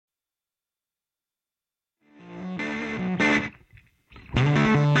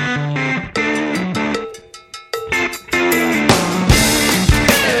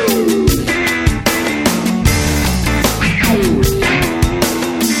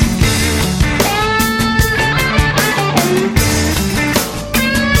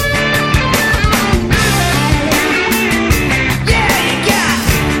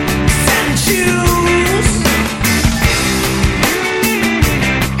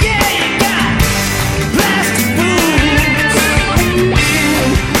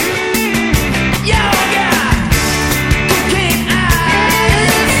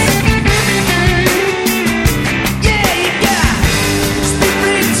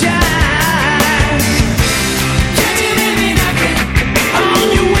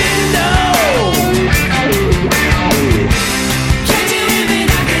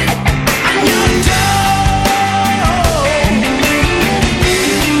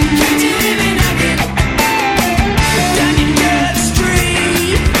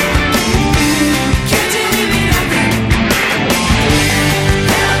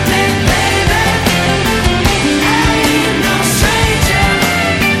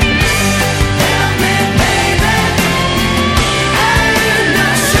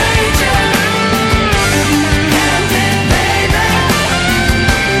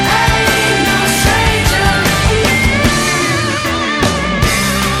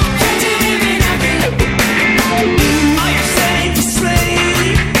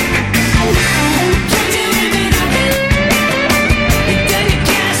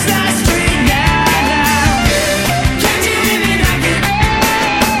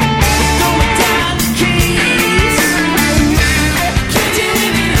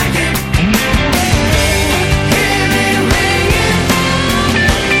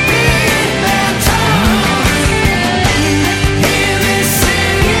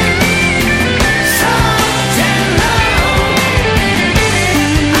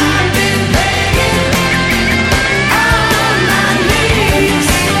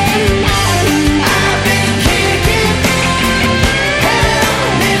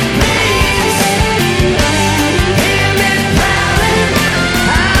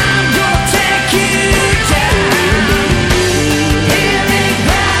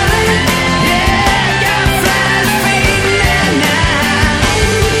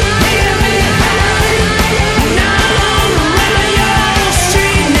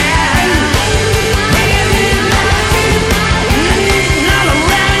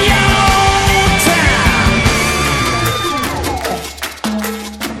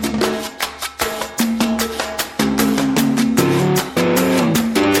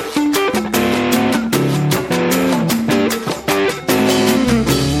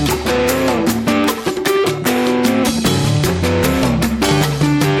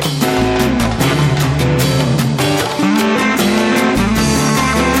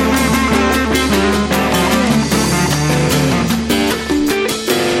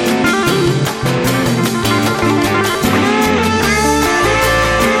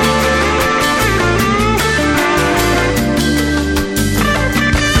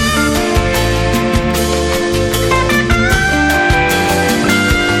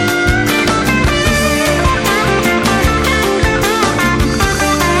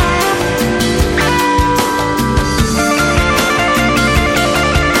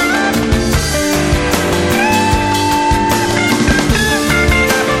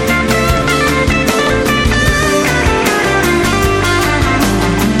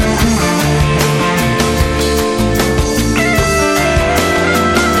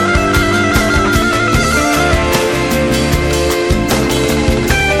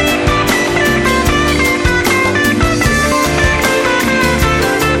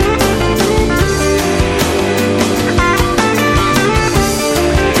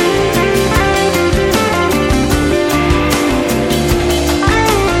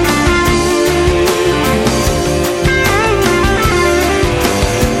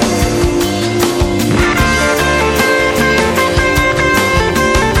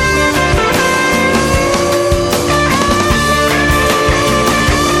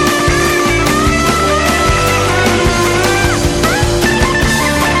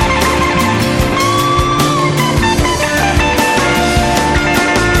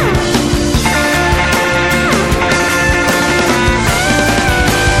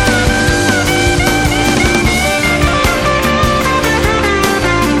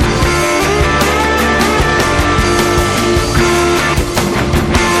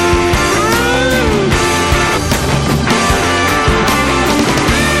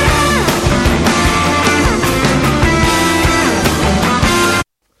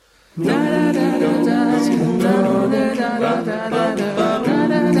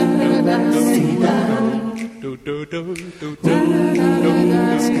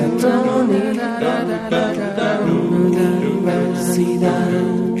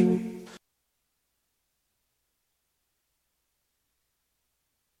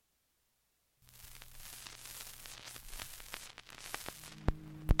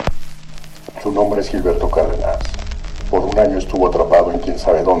Su nombre es Gilberto Cárdenas. Por un año estuvo atrapado en quién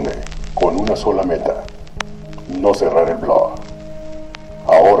sabe dónde, con una sola meta: no cerrar el blog.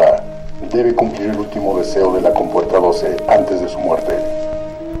 Ahora debe cumplir el último deseo de la compuerta 12 antes de su muerte: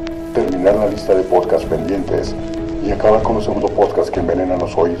 terminar la lista de podcasts pendientes y acabar con los pseudo podcasts que envenenan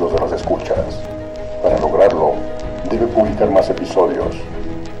los oídos de las escuchas. Para lograrlo, debe publicar más episodios,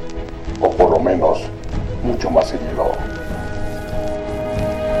 o por lo menos, mucho más seguido.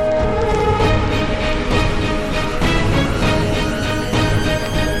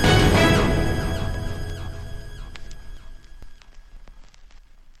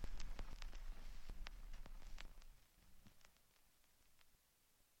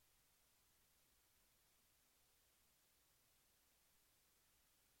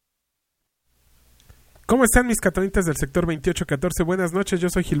 ¿Cómo están mis catonitas del sector 2814? Buenas noches, yo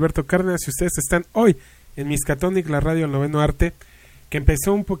soy Gilberto Cárdenas y ustedes están hoy en Miskatonic, la radio del noveno arte, que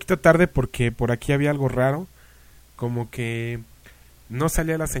empezó un poquito tarde porque por aquí había algo raro, como que no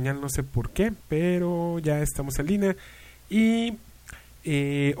salía la señal, no sé por qué, pero ya estamos en línea y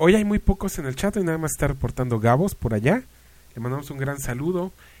hoy hay muy pocos en el chat y nada más está reportando Gabos por allá. Le mandamos un gran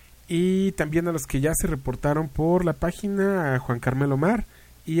saludo y también a los que ya se reportaron por la página, a Juan Carmelo Mar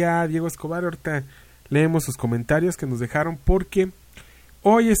y a Diego Escobar. Ahorita leemos sus comentarios que nos dejaron porque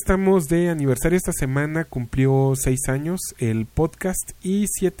hoy estamos de aniversario. Esta semana cumplió 6 años el podcast y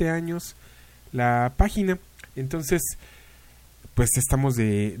 7 años la página. Entonces, pues estamos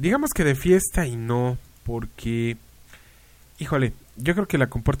digamos que de fiesta y no, porque, híjole, yo creo que la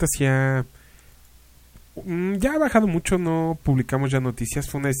compuerta ya ha bajado mucho, no publicamos ya noticias.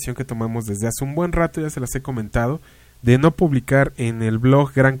 Fue una decisión que tomamos desde hace un buen rato, ya se las he comentado, de no publicar en el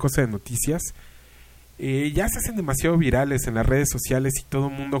blog gran cosa de noticias. Ya se hacen demasiado virales en las redes sociales y todo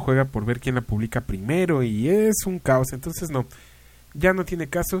el mundo juega por ver quién la publica primero y es un caos. Entonces no, ya no tiene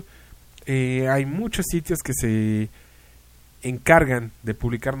caso. Hay muchos sitios que se encargan de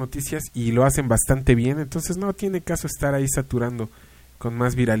publicar noticias y lo hacen bastante bien. Entonces no tiene caso estar ahí saturando con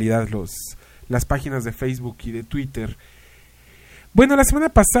más viralidad las páginas de Facebook y de Twitter. Bueno, la semana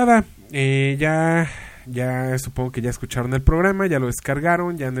pasada ya supongo que ya escucharon el programa, ya lo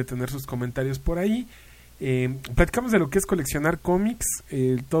descargaron, ya han de tener sus comentarios por ahí. Platicamos de lo que es coleccionar cómics,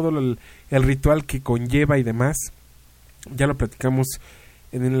 todo el ritual que conlleva y demás. Ya lo platicamos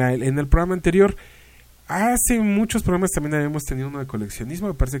en el programa anterior. Hace muchos programas también habíamos tenido uno de coleccionismo,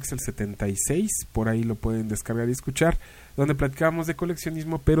 me parece que es el 76, por ahí lo pueden descargar y escuchar, donde platicábamos de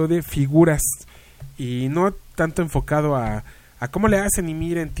coleccionismo, pero de figuras, y no tanto enfocado a cómo le hacen y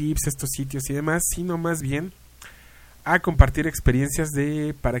miren tips, estos sitios y demás, sino más bien a compartir experiencias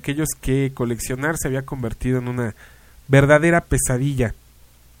para aquellos que coleccionar se había convertido en una verdadera pesadilla.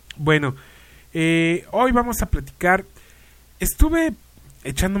 Bueno, hoy vamos a platicar. Estuve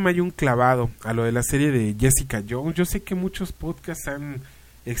echándome ahí un clavado a lo de la serie de Jessica Jones. Yo sé que muchos podcasts han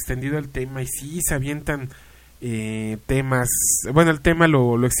extendido el tema y sí se avientan temas. Bueno, el tema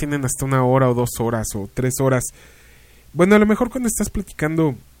lo extienden hasta 1 hora o 2 horas o 3 horas. Bueno, a lo mejor cuando estás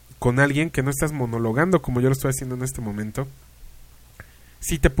platicando con alguien, que no estás monologando como yo lo estoy haciendo en este momento,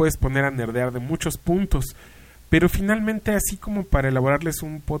 sí te puedes poner a nerdear de muchos puntos, pero finalmente así como para elaborarles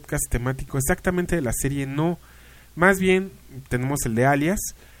un podcast temático exactamente de la serie, no. Más bien tenemos el de Alias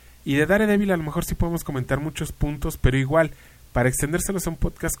y de Daredevil, a lo mejor sí podemos comentar muchos puntos, pero igual, para extendérselos a un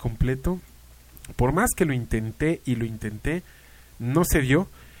podcast completo, por más que lo intenté, no se dio.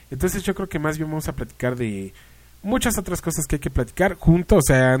 Entonces yo creo que más bien vamos a platicar de muchas otras cosas que hay que platicar juntos. O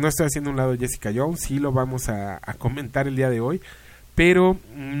sea, no estoy haciendo un lado de Jessica Jones, sí lo vamos a comentar el día de hoy, pero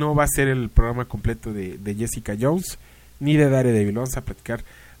no va a ser el programa completo de Jessica Jones ni de Daredevil. Vamos a platicar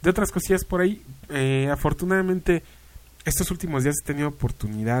de otras cosillas por ahí. Afortunadamente estos últimos días he tenido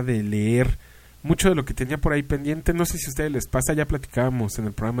oportunidad de leer mucho de lo que tenía por ahí pendiente. No sé si a ustedes les pasa, ya platicábamos en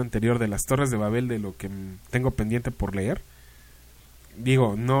el programa anterior de las Torres de Babel, de lo que tengo pendiente por leer.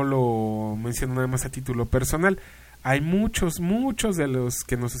 Digo, no lo menciono nada más a título personal. Hay muchos de los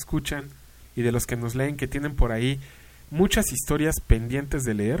que nos escuchan y de los que nos leen que tienen por ahí muchas historias pendientes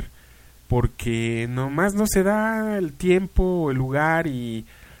de leer, porque nomás no se da el tiempo o el lugar y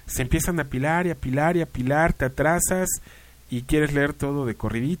se empiezan a apilar, te atrasas y quieres leer todo de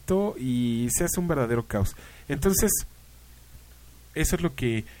corridito y se hace un verdadero caos. Entonces, eso es lo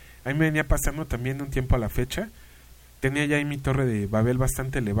que A mí me venía pasando también un tiempo a la fecha. Tenía ya ahí mi torre de Babel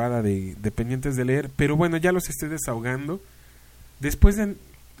bastante elevada de pendientes de leer, pero bueno, ya los estoy desahogando. Después de,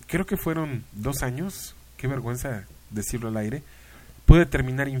 creo que fueron 2 años, qué vergüenza decirlo al aire, pude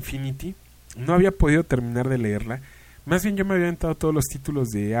terminar Infinity. No había podido terminar de leerla. Más bien yo me había aventado todos los títulos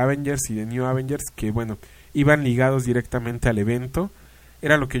de Avengers y de New Avengers que, bueno, iban ligados directamente al evento.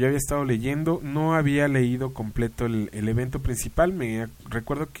 Era lo que yo había estado leyendo. No había leído completo el evento principal. Me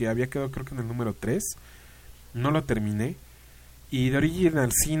recuerdo que había quedado creo que en el número 3. No lo terminé. Y de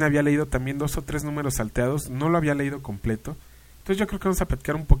Original Sin había leído también 2 o 3 números salteados. No lo había leído completo. Entonces yo creo que vamos a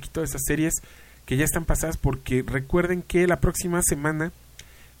platicar un poquito de esas series que ya están pasadas, porque recuerden que la próxima semana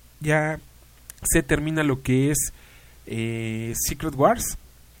ya se termina lo que es Secret Wars,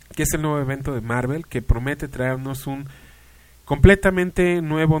 que es el nuevo evento de Marvel, que promete traernos un completamente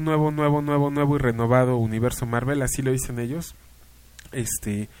nuevo y renovado universo Marvel, así lo dicen ellos,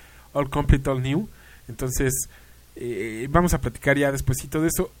 all complete, all new. Entonces vamos a platicar ya despuesito de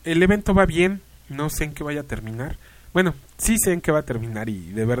eso. El evento va bien, no sé en qué vaya a terminar. Bueno, sí sé en qué va a terminar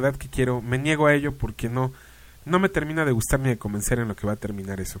y de verdad que me niego a ello porque no me termina de gustar ni de convencer en lo que va a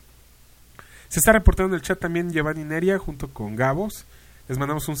terminar eso. Se está reportando en el chat también Giovanni Neria junto con Gabos. Les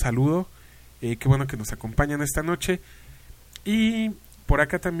mandamos un saludo. Qué bueno que nos acompañan esta noche. Y por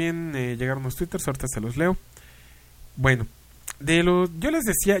acá también llegaron los twitters, ahorita se los leo. Bueno, yo les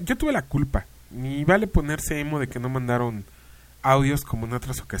decía, yo tuve la culpa. Ni vale ponerse emo de que no mandaron audios como en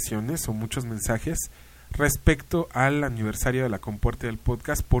otras ocasiones o muchos mensajes respecto al aniversario de la compuerta del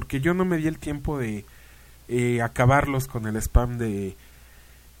podcast, porque yo no me di el tiempo de acabarlos con el spam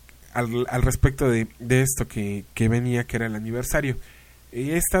al respecto de esto que venía, que era el aniversario.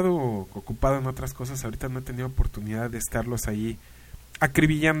 He estado ocupado en otras cosas, ahorita no he tenido oportunidad de estarlos ahí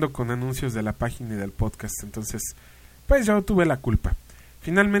acribillando con anuncios de la página y del podcast, entonces pues yo tuve la culpa.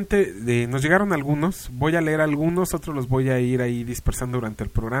 Finalmente nos llegaron algunos, voy a leer algunos, otros los voy a ir ahí dispersando durante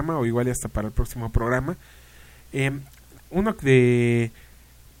el programa o igual y hasta para el próximo programa. Uno de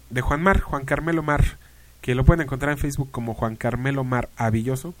Juan Carmelo Mar, que lo pueden encontrar en Facebook como Juan Carmelo Mar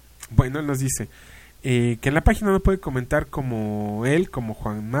Avilloso. Bueno, él nos dice que en la página no puede comentar como él, como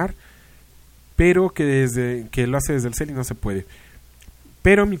Juan Mar, pero que lo hace desde el cel y no se puede.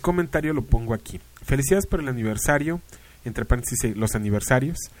 Pero mi comentario lo pongo aquí. Felicidades por el aniversario, entre paréntesis los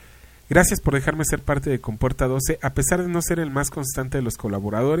aniversarios. Gracias por dejarme ser parte de Compuerta 12, a pesar de no ser el más constante de los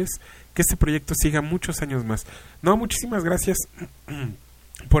colaboradores. Que este proyecto siga muchos años más. No, muchísimas gracias.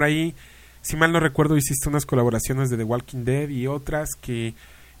 Por ahí, si mal no recuerdo, hiciste unas colaboraciones de The Walking Dead y otras que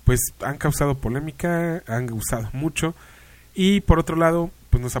pues han causado polémica, han gustado mucho. Y por otro lado,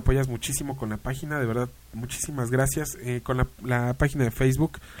 pues nos apoyas muchísimo con la página, de verdad, muchísimas gracias. Con la página de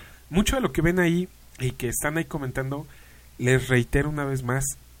Facebook, mucho de lo que ven ahí y que están ahí comentando, les reitero una vez más,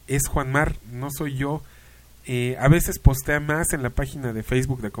 es Juan Mar, no soy yo. A veces postea más en la página de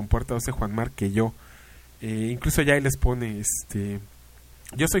Facebook de Compuerta 12 Juan Mar que yo. Incluso ya ahí les pone,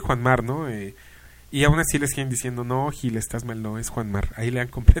 yo soy Juan Mar, ¿no? Y aún así les siguen diciendo, no, Gil, estás mal, no, es Juan Mar. Ahí lean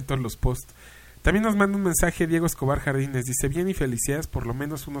completos los posts. También nos manda un mensaje Diego Escobar Jardines, dice, bien y felicidades por lo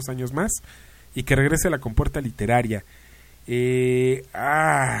menos unos años más y que regrese a la Compuerta literaria.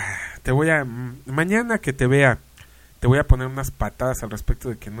 Mañana que te vea, te voy a poner unas patadas al respecto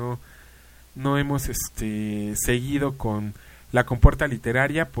de que no hemos seguido con la Compuerta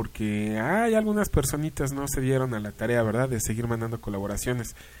literaria porque hay algunas personitas no se dieron a la tarea, ¿verdad?, de seguir mandando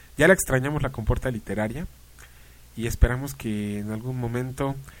colaboraciones. Ya la extrañamos, la Compuerta literaria, y esperamos que en algún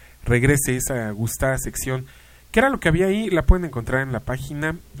momento regrese esa gustada sección. ¿Qué era lo que había ahí? La pueden encontrar en la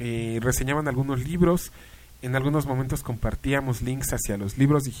página. Reseñaban algunos libros. En algunos momentos compartíamos links hacia los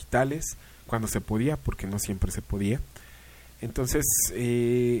libros digitales cuando se podía, porque no siempre se podía. Entonces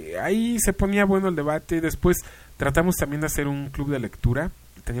ahí se ponía bueno el debate. Después tratamos también de hacer un club de lectura.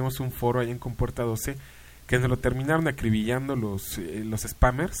 Teníamos un foro ahí en Compuerta 12 que nos lo terminaron acribillando los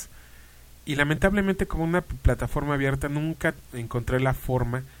spammers. Y lamentablemente, como una plataforma abierta, nunca encontré la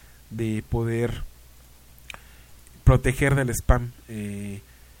forma de poder proteger del spam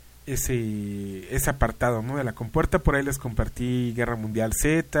ese apartado, ¿no?, de la Compuerta. Por ahí les compartí Guerra Mundial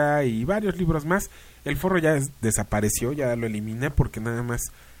Z y varios libros más. El foro ya desapareció, ya lo eliminé porque nada más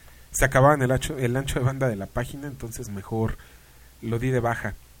se acababan el ancho de banda de la página, entonces mejor lo di de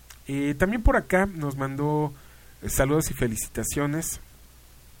baja. También por acá nos mandó saludos y felicitaciones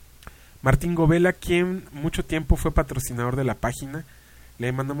Martín Govela, quien mucho tiempo fue patrocinador de la página.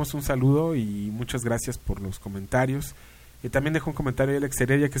 Le mandamos un saludo y muchas gracias por los comentarios. También dejó un comentario Alex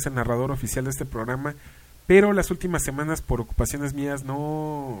Heredia, que es el narrador oficial de este programa, pero las últimas semanas por ocupaciones mías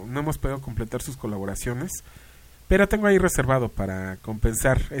no hemos podido completar sus colaboraciones, pero tengo ahí reservado para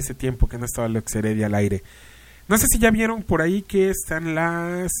compensar ese tiempo que no estaba Alex Heredia al aire. No sé si ya vieron por ahí que están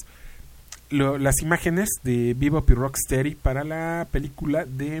las imágenes de Bebop y Rocksteady para la película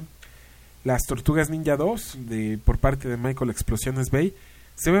de Las Tortugas Ninja 2 por parte de Michael Explosiones Bay.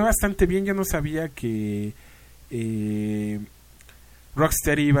 Se ve bastante bien. Yo no sabía que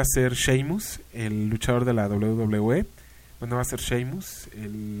Rocksteady iba a ser Sheamus, el luchador de la WWE. Bueno, va a ser Sheamus,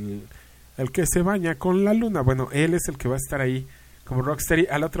 el que se baña con la luna. Bueno, él es el que va a estar ahí como Rocksteady.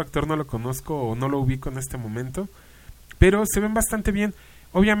 Al otro actor no lo conozco o no lo ubico en este momento, pero se ven bastante bien.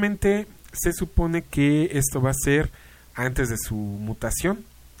 Obviamente se supone que esto va a ser antes de su mutación,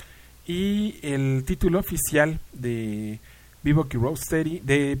 y el título oficial de Bebop y Rocksteady,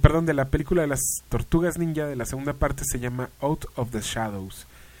 de la película de las Tortugas Ninja de la segunda parte, se llama Out of the Shadows.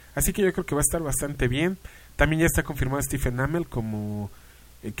 Así que yo creo que va a estar bastante bien. También ya está confirmado Stephen Amell como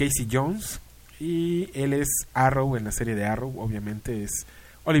Casey Jones, y él es Arrow en la serie de Arrow. Obviamente es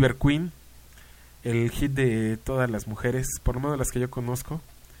Oliver Queen, el hit de todas las mujeres, por lo menos las que yo conozco,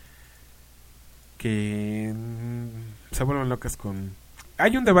 que se vuelven locas con...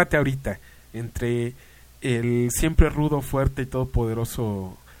 Hay un debate ahorita entre el siempre rudo, fuerte y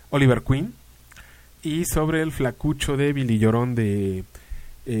todopoderoso Oliver Queen y sobre el flacucho débil y llorón de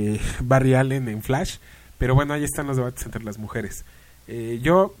Barry Allen en Flash. Pero bueno, ahí están los debates entre las mujeres.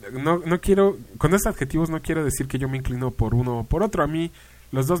 Yo no quiero, con estos adjetivos no quiero decir que yo me inclino por uno o por otro. A mí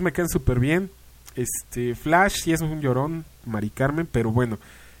los dos me caen súper bien. Flash sí es un llorón, Mari Carmen, pero bueno.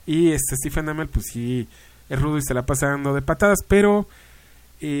 Y Stephen Amell pues sí es rudo y se la pasa dando de patadas. Pero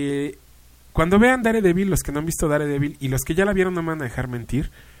cuando vean Daredevil, los que no han visto Daredevil y los que ya la vieron no me van a dejar mentir,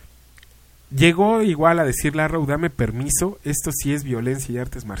 llegó igual a decirle a Arrow, dame permiso, esto sí es violencia y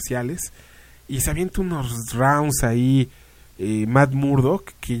artes marciales, y se avienta unos rounds ahí, Matt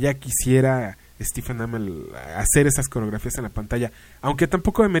Murdock, que ya quisiera Stephen Amell hacer esas coreografías en la pantalla, aunque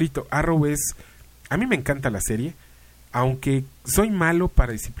tampoco de mérito. Arrow a mí me encanta la serie, aunque soy malo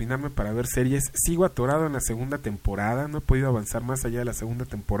para disciplinarme para ver series, sigo atorado en la segunda temporada, no he podido avanzar más allá de la segunda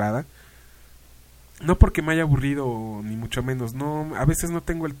temporada. No porque me haya aburrido, ni mucho menos, no, a veces no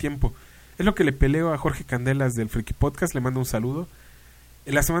tengo el tiempo. Es lo que le peleo a Jorge Candelas del Friki Podcast, le mando un saludo.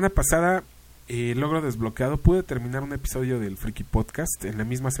 La semana pasada, logro desbloqueado, pude terminar un episodio del Friki Podcast en la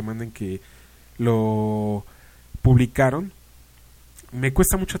misma semana en que lo publicaron. Me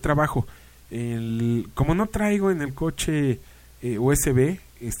cuesta mucho trabajo. Como no traigo en el coche USB,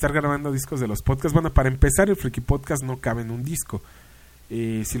 estar grabando discos de los podcasts, bueno, para empezar el Friki Podcast no cabe en un disco.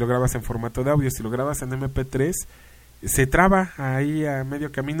 Si lo grabas en formato de audio, si lo grabas en MP3 se traba ahí a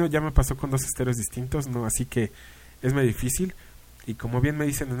medio camino. Ya me pasó con 2 estéreos distintos, no, así que es muy difícil. Y como bien me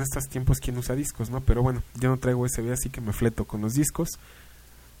dicen en estos tiempos, ¿quién usa discos, no? Pero bueno, yo no traigo USB, así que me fleto con los discos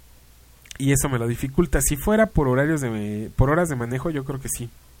y eso me lo dificulta. Si fuera por horas de manejo, yo creo que sí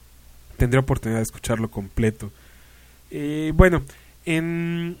tendré oportunidad de escucharlo completo. Bueno,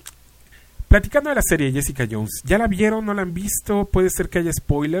 platicando de la serie Jessica Jones, ¿ya la vieron? ¿No la han visto? Puede ser que haya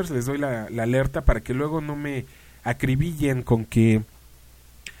spoilers, les doy la alerta para que luego no me acribillen con que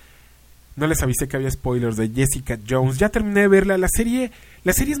no les avisé que había spoilers de Jessica Jones. Ya terminé de verla. La serie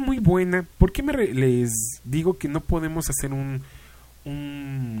es muy buena. ¿Por qué les digo que no podemos hacer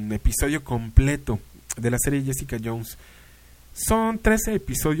un episodio completo de la serie Jessica Jones? Son 13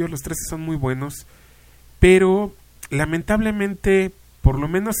 episodios, los 13 son muy buenos, pero lamentablemente por lo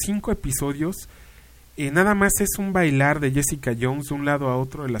menos 5 episodios nada más es un bailar de Jessica Jones de un lado a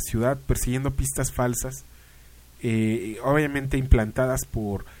otro de la ciudad persiguiendo pistas falsas, obviamente implantadas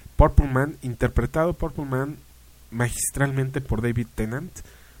por Purple Man, interpretado Purple Man magistralmente por David Tennant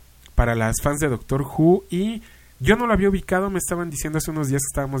para las fans de Doctor Who. Y yo no lo había ubicado, me estaban diciendo hace unos días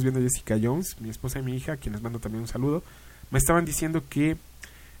que estábamos viendo Jessica Jones, mi esposa y mi hija, a quienes mando también un saludo, me estaban diciendo que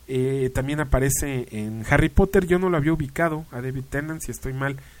también aparece en Harry Potter. Yo no lo había ubicado a David Tennant. Si estoy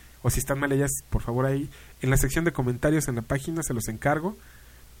mal o si están mal ellas, por favor ahí en la sección de comentarios en la página se los encargo,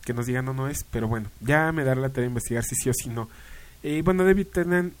 que nos digan no es, pero bueno, ya me dará la tarea de investigar si sí o si no. Bueno, David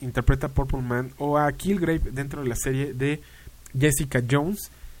Tennant interpreta a Purple Man o a Kilgrave dentro de la serie de Jessica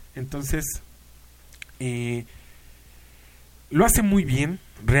Jones. Entonces lo hace muy bien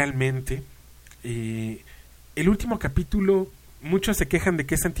realmente. El último capítulo, muchos se quejan de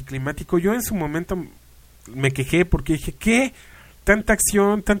que es anticlimático. Yo en su momento me quejé porque dije, ¿qué? Tanta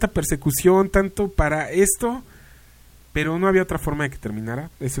acción, tanta persecución, tanto para esto, pero no había otra forma de que terminara.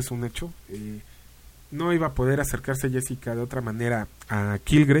 Eso es un hecho. No iba a poder acercarse Jessica de otra manera a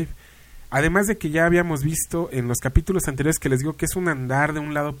Kilgrave. Además de que ya habíamos visto en los capítulos anteriores, que les digo que es un andar de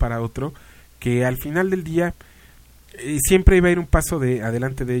un lado para otro, que al final del día siempre iba a ir un paso de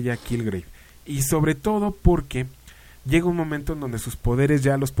adelante de ella Kilgrave. Y sobre todo porque llega un momento en donde sus poderes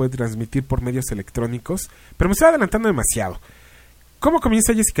ya los puede transmitir por medios electrónicos, pero me estoy adelantando demasiado. ¿Cómo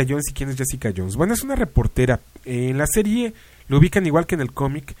comienza Jessica Jones y quién es Jessica Jones? Bueno, es una reportera. En la serie lo ubican igual que en el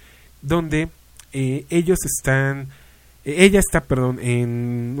cómic, donde ella está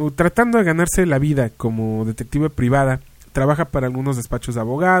tratando de ganarse la vida como detective privada. Trabaja para algunos despachos de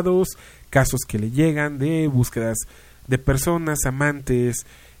abogados, casos que le llegan de búsquedas de personas, amantes,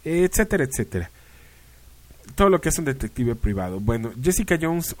 etcétera, etcétera. Todo lo que es un detective privado. Bueno, Jessica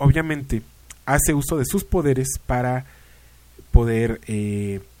Jones obviamente hace uso de sus poderes para poder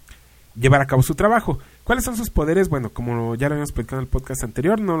llevar a cabo su trabajo. ¿Cuáles son sus poderes? Bueno, como ya lo habíamos platicado en el podcast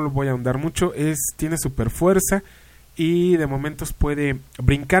anterior, no lo voy a ahondar mucho. Tiene super fuerza y de momentos puede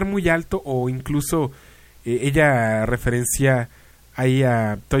brincar muy alto, o incluso ella referencia ahí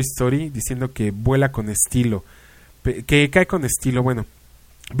a Toy Story diciendo que vuela con estilo, que cae con estilo. Bueno,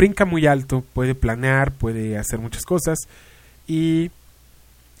 brinca muy alto, puede planear, puede hacer muchas cosas, y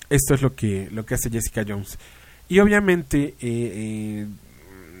esto es lo que hace Jessica Jones. Y obviamente de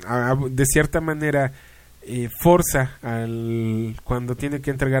cierta manera forza cuando tiene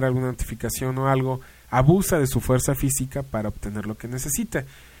que entregar alguna notificación o algo, abusa de su fuerza física para obtener lo que necesita.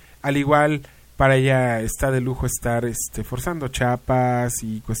 Al igual, para ella está de lujo estar forzando chapas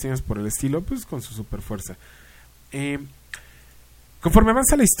y cuestiones por el estilo, pues con su super fuerza. Conforme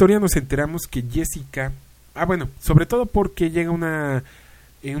avanza la historia nos enteramos que Jessica, sobre todo porque llega un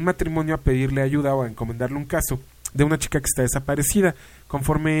matrimonio a pedirle ayuda o a encomendarle un caso de una chica que está desaparecida.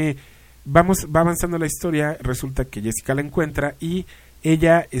 Conforme va avanzando la historia, resulta que Jessica la encuentra y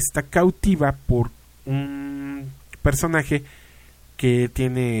ella está cautiva por un personaje que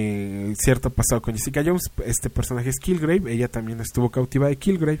tiene cierto pasado con Jessica Jones. Este personaje es Kilgrave. Ella también estuvo cautiva de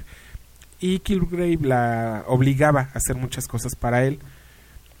Kilgrave, y Kilgrave la obligaba a hacer muchas cosas para él.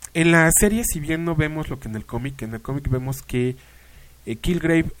 En la serie, si bien no vemos lo que en el cómic vemos que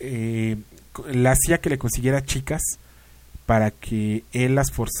Kilgrave la hacía que le consiguiera chicas para que él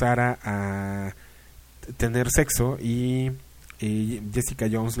las forzara a tener sexo, y Jessica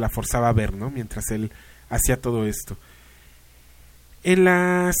Jones la forzaba a ver, ¿no? Mientras él hacía todo esto. En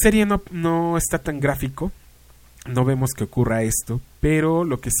la serie no está tan gráfico, no vemos que ocurra esto, pero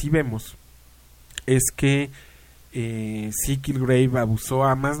lo que sí vemos es que sí, Kilgrave abusó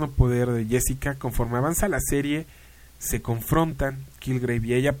a más no poder de Jessica. Conforme avanza la serie, se confrontan Kilgrave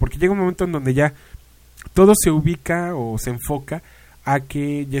y ella, porque llega un momento en donde ya todo se ubica o se enfoca a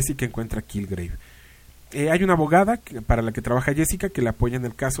que Jessica encuentra a Kilgrave. Hay una abogada para la que trabaja Jessica, que la apoya en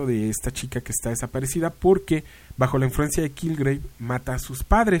el caso de esta chica que está desaparecida, porque bajo la influencia de Kilgrave mata a sus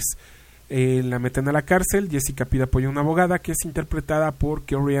padres. La meten a la cárcel. Jessica pide apoyo a una abogada que es interpretada por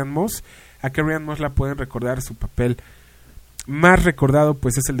Carrie-Anne Moss. A Carrie-Anne Moss la pueden recordar, su papel más recordado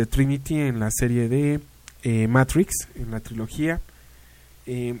pues es el de Trinity en la serie de Matrix, en la trilogía.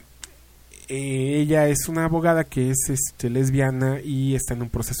 Ella es una abogada que es lesbiana y está en un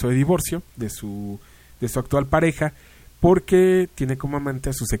proceso de divorcio de su actual pareja, porque tiene como amante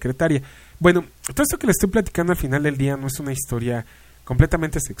a su secretaria. Bueno, todo esto que le estoy platicando al final del día no es una historia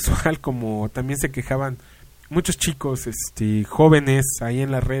completamente sexual, como también se quejaban muchos chicos jóvenes ahí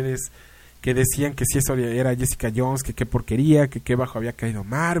en las redes, que decían que si eso era Jessica Jones, que qué porquería, que qué bajo había caído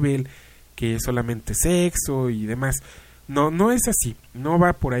Marvel, que solamente sexo y demás. No es así, no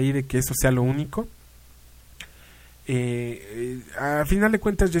va por ahí de que eso sea lo único. A final de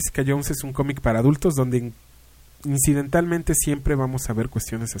cuentas, Jessica Jones es un cómic para adultos donde incidentalmente siempre vamos a ver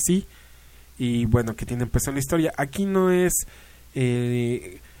cuestiones así, y bueno, que tienen peso en la historia. Aquí no es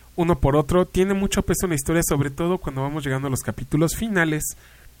uno por otro, tiene mucho peso en la historia, sobre todo cuando vamos llegando a los capítulos finales.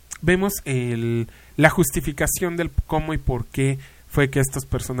 Vemos la justificación del cómo y por qué fue que estos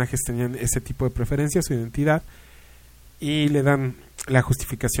personajes tenían ese tipo de preferencia, su identidad, y le dan la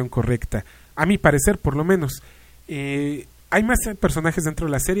justificación correcta, a mi parecer, por lo menos. Hay más personajes dentro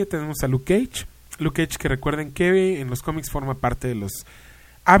de la serie. Tenemos a Luke Cage, que recuerden que en los cómics forma parte de los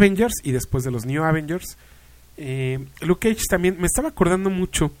Avengers y después de los New Avengers. Luke Cage también, me estaba acordando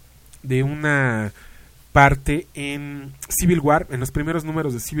mucho de una parte en Civil War, en los primeros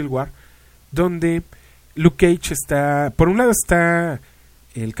números de Civil War, donde Luke Cage está, por un lado está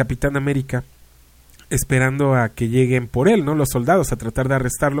el Capitán América esperando a que lleguen por él, ¿no? Los soldados, a tratar de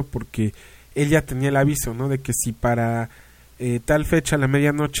arrestarlo, porque él ya tenía el aviso, ¿no? De que si para tal fecha, a la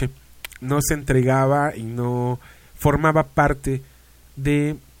medianoche, no se entregaba y no formaba parte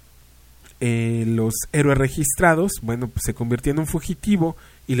de los héroes registrados, bueno, pues se convirtió en un fugitivo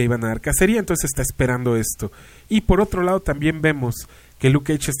y le iban a dar cacería. Entonces está esperando esto. Y por otro lado también vemos que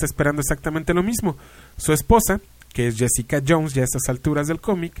Luke Cage está esperando exactamente lo mismo. Su esposa, que es Jessica Jones, ya a estas alturas del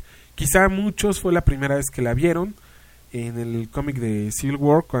cómic, quizá muchos fue la primera vez que la vieron. en el cómic de Civil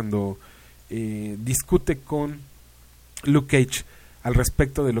War cuando discute con Luke Cage al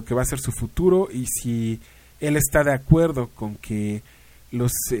respecto de lo que va a ser su futuro y si él está de acuerdo con que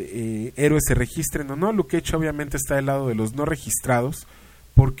los héroes se registren o no. Luke Cage obviamente está del lado de los no registrados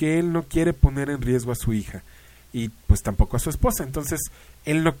porque él no quiere poner en riesgo a su hija y pues tampoco a su esposa, entonces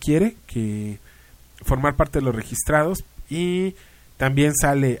él no quiere que formar parte de los registrados y también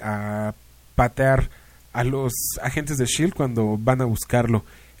sale a patear a los agentes de S.H.I.E.L.D. cuando van a buscarlo.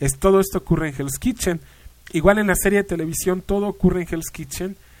 Todo esto ocurre en Hell's Kitchen. Igual en la serie de televisión todo ocurre en Hell's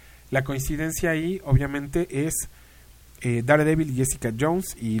Kitchen. La coincidencia ahí obviamente es Daredevil y Jessica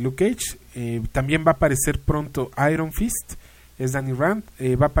Jones y Luke Cage. También va a aparecer pronto Iron Fist, es Danny Rand,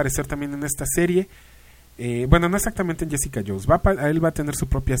 va a aparecer también en esta serie. Bueno, no exactamente en Jessica Jones, él va a tener su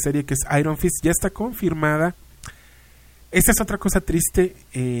propia serie que es Iron Fist, ya está confirmada. Esta es otra cosa triste,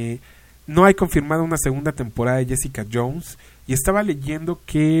 no hay confirmada una segunda temporada de Jessica Jones y estaba leyendo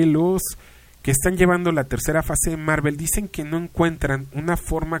que los que están llevando la tercera fase de Marvel dicen que no encuentran una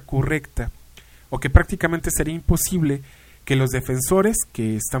forma correcta o que prácticamente sería imposible que los defensores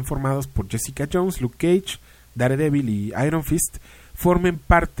que están formados por Jessica Jones, Luke Cage, Daredevil y Iron Fist formen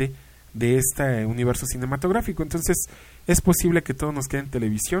parte de este universo cinematográfico. Entonces es posible que todo nos quede en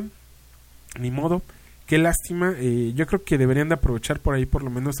televisión, ni modo, qué lástima. Yo creo que deberían de aprovechar por ahí por lo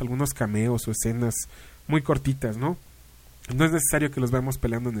menos algunos cameos o escenas muy cortitas, ¿no? No es necesario que los veamos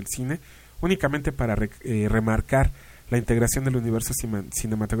peleando en el cine, únicamente para remarcar la integración del universo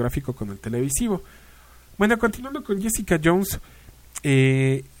cinematográfico con el televisivo. Bueno, continuando con Jessica Jones,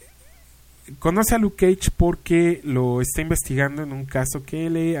 conoce a Luke Cage porque lo está investigando en un caso que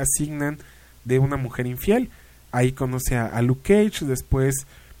le asignan de una mujer infiel. Ahí conoce a Luke Cage. Después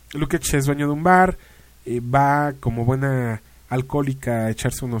Luke Cage es dueño de un bar, va como buena alcohólica a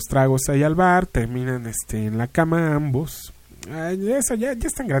echarse unos tragos ahí al bar, terminan en la cama ambos. Eso ya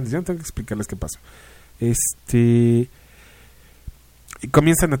están grandes, ya no tengo que explicarles qué pasó. Y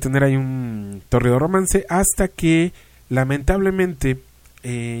comienzan a tener ahí un torrido romance hasta que lamentablemente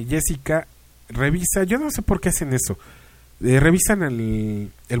Jessica revisa, yo no sé por qué hacen eso, revisan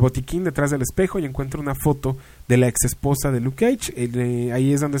el botiquín detrás del espejo y encuentra una foto de la ex esposa de Luke Cage.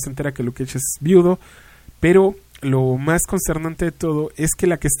 Ahí es donde se entera que Luke Cage es viudo, pero lo más concernante de todo es que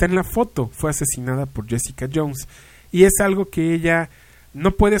la que está en la foto fue asesinada por Jessica Jones y es algo que ella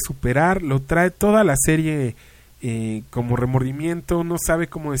no puede superar, lo trae toda la serie como remordimiento, no sabe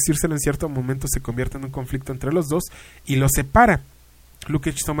cómo decírselo, en cierto momento se convierte en un conflicto entre los dos y los separa.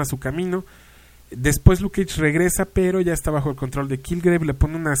 Luke Cage toma su camino, después Luke Cage regresa, pero ya está bajo el control de Kilgrave, le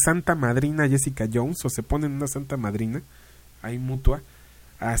pone una santa madrina a Jessica Jones, o se pone en una santa madrina ahí mutua,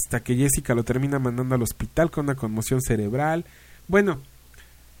 hasta que Jessica lo termina mandando al hospital con una conmoción cerebral. Bueno,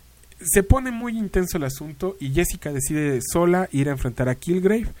 se pone muy intenso el asunto y Jessica decide sola ir a enfrentar a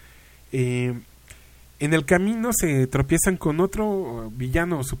Kilgrave. En el camino se tropiezan con otro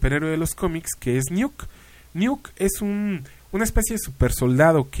villano o superhéroe de los cómics que es Nuke. Nuke es una especie de super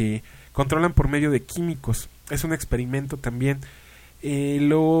soldado que controlan por medio de químicos. Es un experimento también.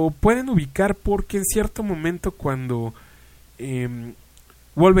 Lo pueden ubicar porque en cierto momento cuando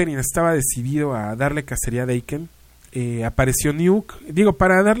Wolverine estaba decidido a darle cacería a Daken, apareció Nuke. Digo,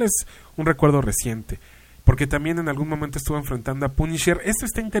 para darles un recuerdo reciente, porque también en algún momento estuvo enfrentando a Punisher. Esto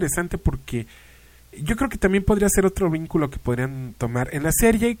está interesante porque yo creo que también podría ser otro vínculo que podrían tomar. En la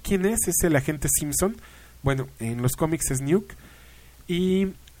serie, ¿quién es? Es el agente Simpson. Bueno, en los cómics es Nuke.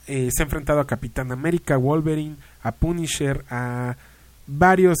 Y se ha enfrentado a Capitán América, Wolverine, a Punisher, a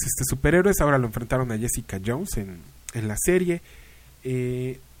varios superhéroes. Ahora lo enfrentaron a Jessica Jones en la serie.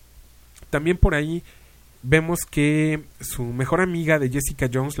 También por ahí vemos que su mejor amiga de Jessica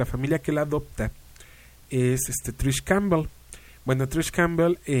Jones, la familia que la adopta, es Trish Campbell. Bueno, Trish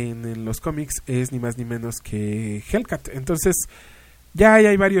Campbell en los cómics es ni más ni menos que Hellcat. Entonces ya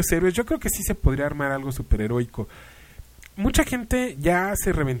hay varios héroes. Yo creo que sí se podría armar algo superheroico. Mucha gente ya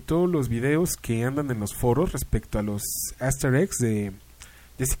se reventó los videos que andan en los foros respecto a los Easter eggs de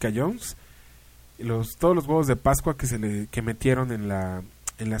Jessica Jones, todos los huevos de Pascua que metieron en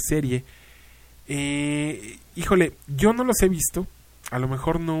la serie. Híjole, yo no los he visto, a lo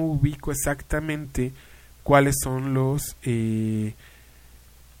mejor no ubico exactamente cuáles son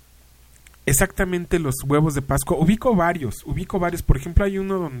exactamente los huevos de Pascua. Ubico varios, por ejemplo hay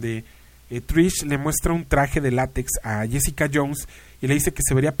uno donde Trish le muestra un traje de látex a Jessica Jones y le dice que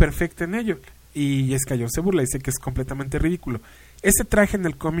se vería perfecta en ello, y Jessica Jones se burla, dice que es completamente ridículo. Ese traje en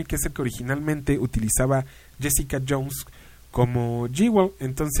el cómic es el que originalmente utilizaba Jessica Jones como Jewel,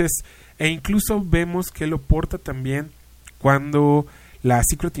 entonces, e incluso vemos que lo porta también cuando la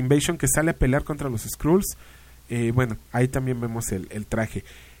Secret Invasion, que sale a pelear contra los Skrulls, Bueno, ahí también vemos el traje.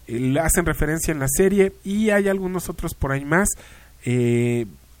 Hacen referencia en la serie y hay algunos otros por ahí más.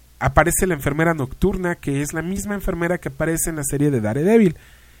 Aparece la enfermera nocturna, que es la misma enfermera que aparece en la serie de Daredevil.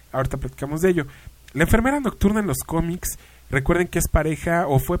 Ahorita platicamos de ello. La enfermera nocturna en los cómics, recuerden que es pareja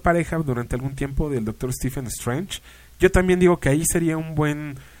o fue pareja durante algún tiempo del Dr. Stephen Strange. Yo también digo que ahí sería un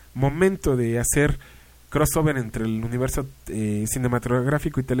buen momento de hacer crossover entre el universo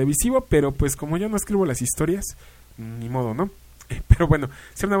cinematográfico y televisivo, pero pues como yo no escribo las historias, ni modo, ¿no? Pero bueno,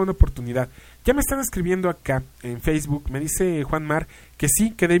 será una buena oportunidad. Ya me están escribiendo acá en Facebook, me dice Juan Mar que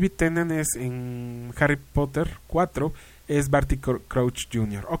sí, que David Tennant es en Harry Potter 4, es Barty Crouch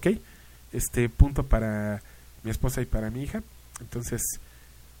Jr. Ok, punto para mi esposa y para mi hija. Entonces,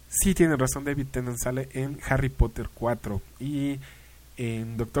 sí tiene razón, David Tennant sale en Harry Potter 4. Y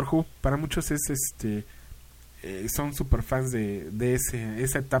en Doctor Who, para muchos es son super fans de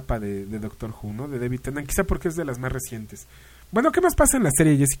esa etapa de Doctor Who, ¿no? De David Tennant, quizá porque es de las más recientes. Bueno, ¿qué más pasa en la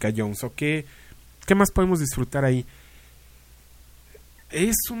serie Jessica Jones? ¿O qué más podemos disfrutar ahí?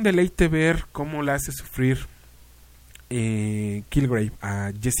 Es un deleite ver cómo la hace sufrir Kilgrave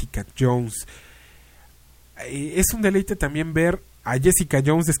a Jessica Jones. Es un deleite también ver a Jessica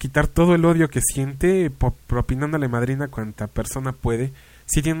Jones desquitar todo el odio que siente propinándole madrina cuanta persona puede.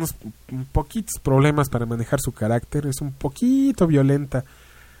 Sí tiene unos poquitos problemas para manejar su carácter, es un poquito violenta.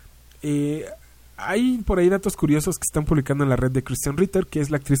 Hay por ahí datos curiosos que están publicando en la red de Kristen Ritter, que es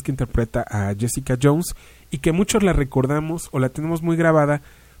la actriz que interpreta a Jessica Jones, y que muchos la recordamos o la tenemos muy grabada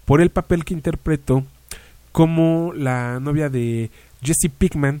por el papel que interpretó como la novia de Jesse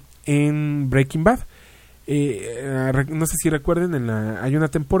Pinkman en Breaking Bad. No sé si recuerden, hay una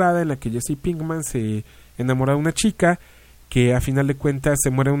temporada en la que Jesse Pinkman se enamora de una chica que a final de cuentas se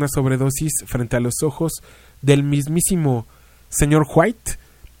muere de una sobredosis frente a los ojos del mismísimo señor White,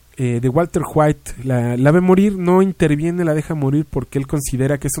 de Walter White. La ve morir, no interviene, la deja morir porque él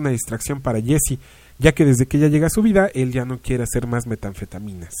considera que es una distracción para Jesse, ya que desde que ella llega a su vida él ya no quiere hacer más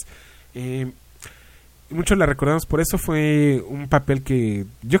metanfetaminas. Muchos la recordamos por eso. Fue un papel que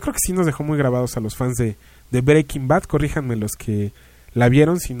yo creo que sí nos dejó muy grabados a los fans de Breaking Bad. Corríjanme los que la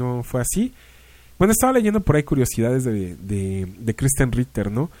vieron si no fue así. Bueno, estaba leyendo por ahí curiosidades de Kristen Ritter,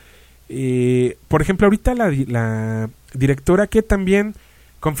 ¿no? Por ejemplo, ahorita la directora, que también,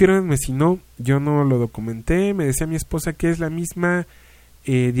 confírmenme si no, yo no lo documenté, me decía mi esposa que es la misma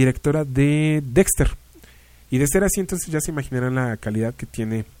directora de Dexter. Y de ser así, entonces ya se imaginarán la calidad que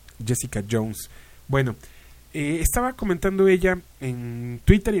tiene Jessica Jones. Bueno, estaba comentando ella en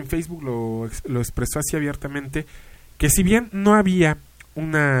Twitter y en Facebook, lo expresó así abiertamente, que si bien no había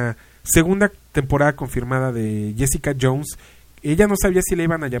una segunda temporada confirmada de Jessica Jones, ella no sabía si la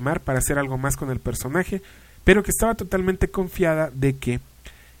iban a llamar para hacer algo más con el personaje, pero que estaba totalmente confiada de que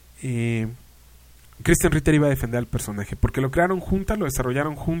Kristen Ritter iba a defender al personaje, porque lo crearon juntas, lo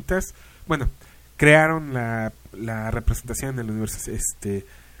desarrollaron juntas. Bueno, crearon la representación en el universo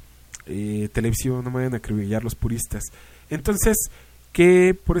televisivo, no me vayan a acribillar los puristas. Entonces,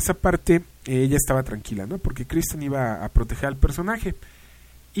 que por esa parte ella estaba tranquila, ¿no? Porque Kristen iba a proteger al personaje.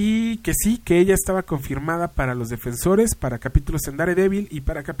 Y que sí, que ella estaba confirmada para los defensores, para capítulos en Daredevil y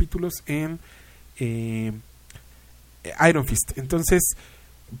para capítulos en Iron Fist. Entonces,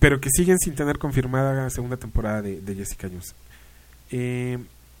 pero que siguen sin tener confirmada la segunda temporada de Jessica Jones.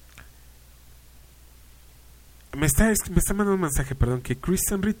 Me está mandando un mensaje, perdón, que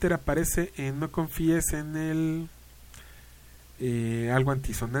Kristen Ritter aparece en No confíes en el algo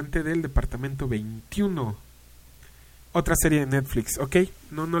antisonante del Departamento 21. Otra serie de Netflix, ok,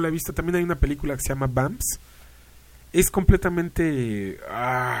 no la he visto. También hay una película que se llama Bumps. Es completamente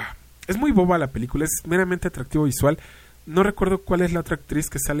es muy boba la película, es meramente atractivo visual. No recuerdo cuál es la otra actriz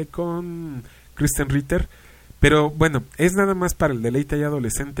que sale con Kristen Ritter, pero bueno, es nada más para el deleite y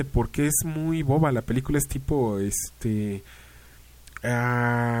adolescente, porque es muy boba. La película es tipo esas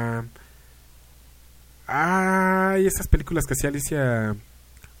películas que hacía Alicia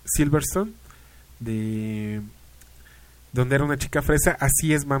Silverstone de donde era una chica fresa.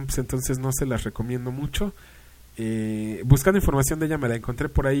 Así es Bumps, entonces no se las recomiendo mucho. Buscando información de ella me la encontré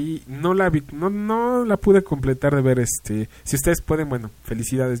por ahí, no la vi, no la pude completar de ver. Si ustedes pueden, bueno,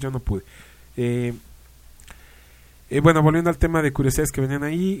 felicidades, yo no pude. Bueno, volviendo al tema de curiosidades que venían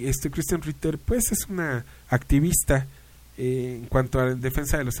ahí, Kristen Ritter pues es una activista en cuanto a la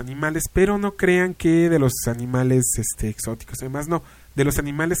defensa de los animales, pero no crean que de los animales exóticos, además no, de los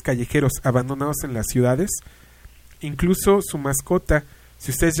animales callejeros abandonados en las ciudades. Incluso su mascota,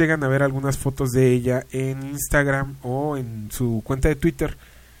 si ustedes llegan a ver algunas fotos de ella en Instagram o en su cuenta de Twitter,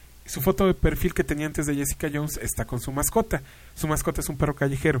 su foto de perfil que tenía antes de Jessica Jones está con su mascota. Su mascota es un perro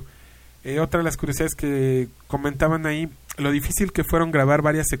callejero. Otra de las curiosidades que comentaban ahí, lo difícil que fueron grabar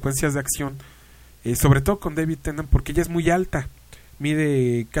varias secuencias de acción, sobre todo con David Tennant, porque ella es muy alta,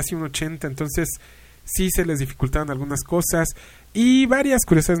 mide casi 1.80, entonces sí se les dificultaban algunas cosas y varias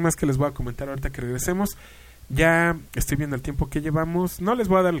curiosidades más que les voy a comentar ahorita que regresemos. Ya estoy viendo el tiempo que llevamos, no les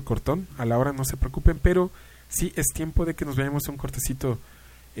voy a dar el cortón a la hora, no se preocupen, pero sí es tiempo de que nos vayamos a un cortecito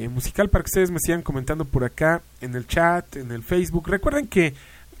musical para que ustedes me sigan comentando por acá en el chat, en el Facebook. Recuerden que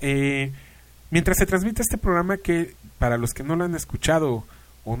mientras se transmite este programa, que para los que no lo han escuchado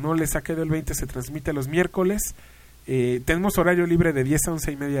o no les ha quedado el 20, se transmite los miércoles. Tenemos horario libre de 10 a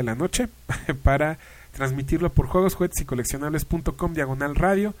 11 y media de la noche para transmitirlo por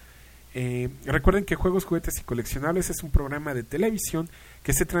juegosjuguetesycoleccionables.com/radio. Recuerden que Juegos, Juguetes y Coleccionables es un programa de televisión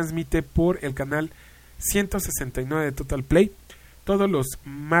que se transmite por el canal 169 de Total Play todos los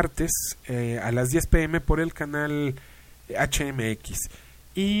martes a las 10 p.m. por el canal HMX,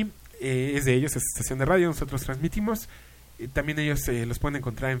 y es de ellos, es estación de radio, nosotros transmitimos. También ellos los pueden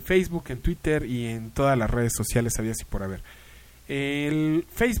encontrar en Facebook, en Twitter y en todas las redes sociales habidas y por haber. El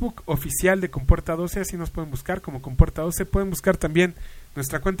Facebook oficial de Compuerta 12, así nos pueden buscar como Compuerta 12. Pueden buscar también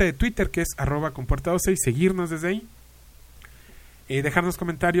nuestra cuenta de Twitter, que es @Compuerta 12, y seguirnos desde ahí. Dejarnos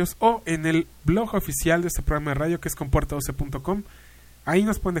comentarios, o en el blog oficial de este programa de radio, que es compuerta12.com. Ahí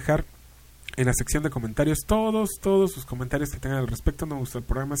nos pueden dejar en la sección de comentarios todos sus comentarios que tengan al respecto. No me gustó el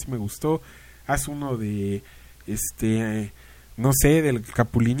programa, si me gustó, haz uno de no sé, del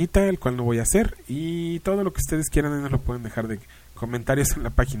Capulinita, el cual no voy a hacer, y todo lo que ustedes quieran ahí nos lo pueden dejar de comentarios en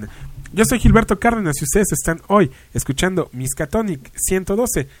la página. Yo soy Gilberto Cárdenas y ustedes están hoy escuchando Miskatonic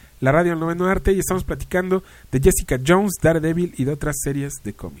 112, la radio del noveno arte, y estamos platicando de Jessica Jones, Daredevil y de otras series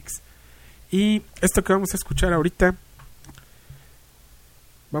de cómics. Y esto que vamos a escuchar ahorita,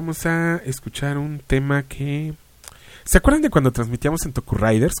 vamos a escuchar un tema que... ¿Se acuerdan de cuando transmitíamos en Toku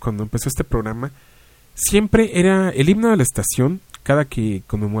Riders, cuando empezó este programa? Siempre era el himno de la estación, cada que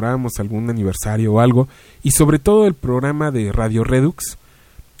conmemorábamos algún aniversario o algo, y sobre todo el programa de Radio Redux,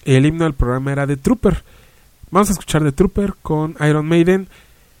 el himno del programa era The Trooper. Vamos a escuchar The Trooper con Iron Maiden.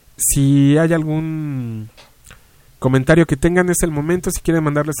 Si hay algún comentario que tengan, es el momento. Si quieren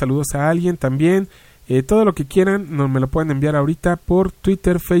mandarle saludos a alguien también, todo lo que quieran, me lo pueden enviar ahorita por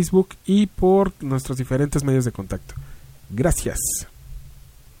Twitter, Facebook y por nuestros diferentes medios de contacto. Gracias.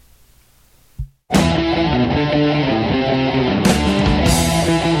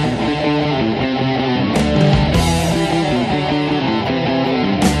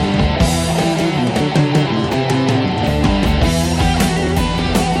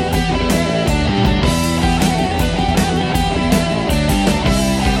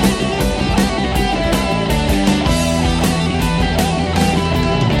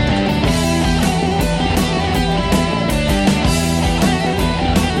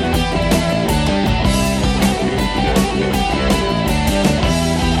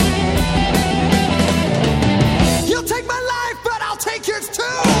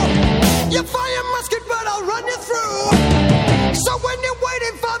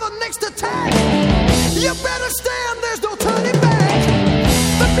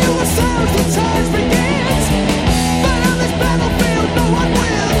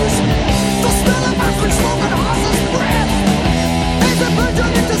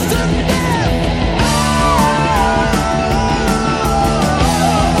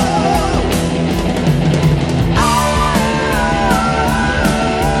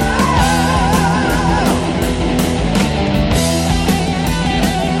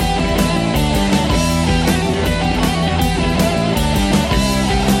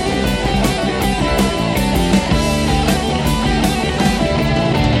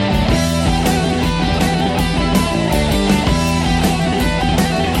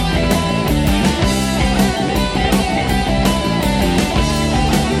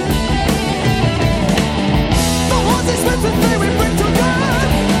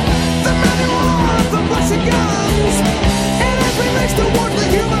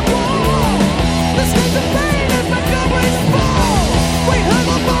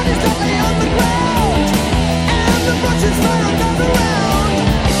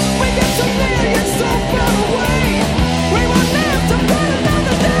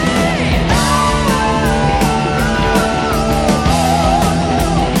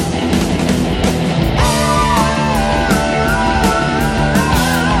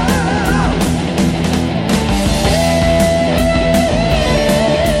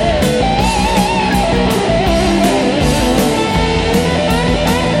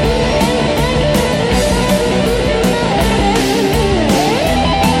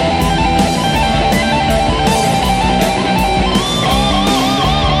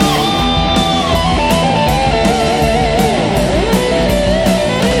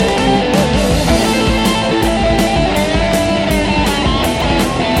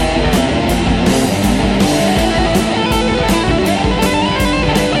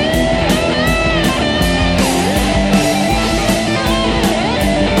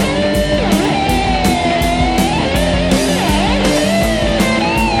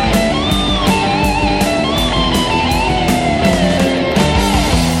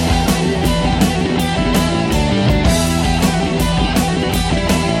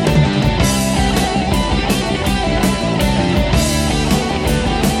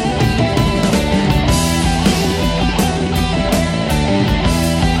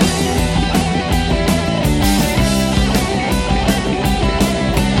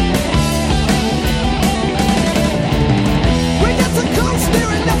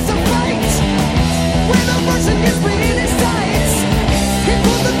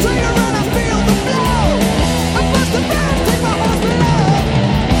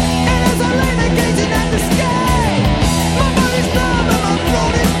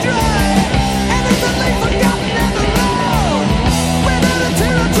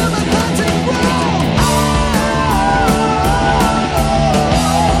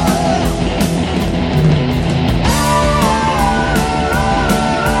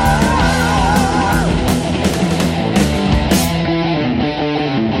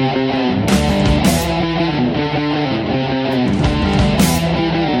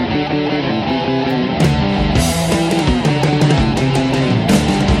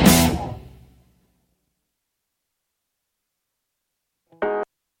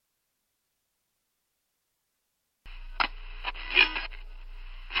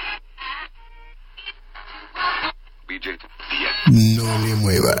 No le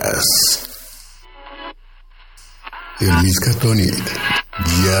muevas. El Miskatonic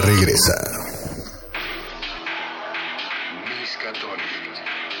ya regresa. Miskatonic,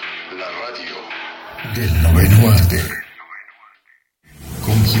 la radio del noveno arte.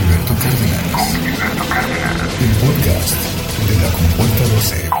 Con Gilberto Cárdenas. El podcast de la Compuerta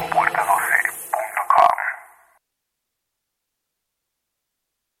 12.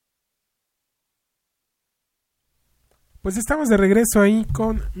 Pues estamos de regreso ahí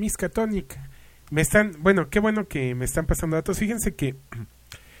con Miskatonic. Qué bueno que me están pasando datos. Fíjense que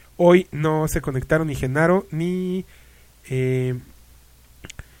hoy no se conectaron ni Genaro ni el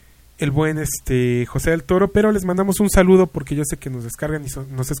buen José del Toro, pero les mandamos un saludo porque yo sé que nos descargan y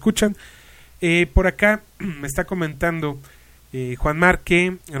nos escuchan. Por acá me está comentando Juan Mar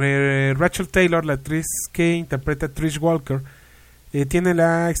que Rachel Taylor, la actriz que interpreta a Trish Walker, tiene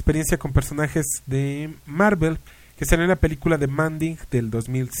la experiencia con personajes de Marvel que salió en la película de Mandy del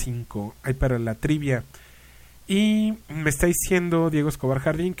 2005. Ahí para la trivia. Y me está diciendo Diego Escobar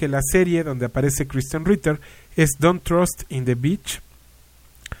Jardín que la serie donde aparece Kristen Ritter es Don't Trust in the Beach,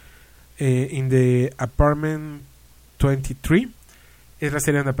 in the Apartment 23. Es la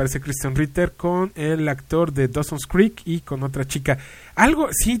serie donde aparece Kristen Ritter con el actor de Dawson's Creek y con otra chica.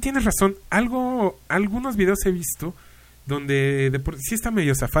 Sí, tienes razón. Algunos videos he visto donde sí está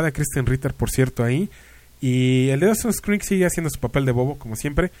medio zafada Kristen Ritter, por cierto, ahí. Y el de Dawson's Creek sigue haciendo su papel de bobo, como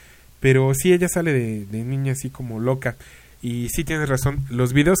siempre. Pero sí, ella sale de niña así como loca. Y sí, tienes razón.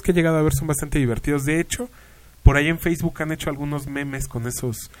 Los videos que he llegado a ver son bastante divertidos. De hecho, por ahí en Facebook han hecho algunos memes con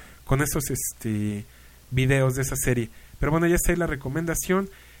esos videos de esa serie. Pero bueno, ya está ahí la recomendación.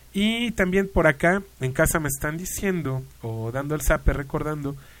 Y también por acá, en casa me están diciendo, o dando el zape,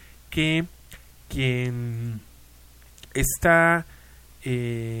 recordando, que quien está...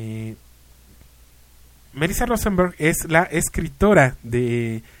 Melissa Rosenberg es la escritora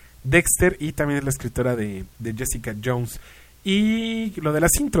de Dexter y también es la escritora de Jessica Jones. Y lo de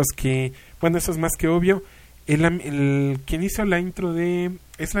las intros, que bueno, eso es más que obvio. Quien hizo la intro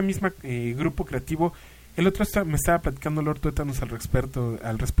es la misma grupo creativo. El otro me estaba platicando Lord Tuétanos al respecto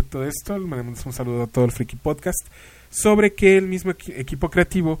de esto. Le mandamos un saludo a todo el Freaky Podcast sobre que el mismo equipo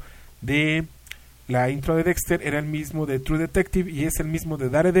creativo de la intro de Dexter era el mismo de True Detective y es el mismo de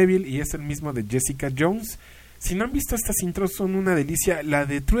Daredevil y es el mismo de Jessica Jones. Si no han visto estas intros, son una delicia. La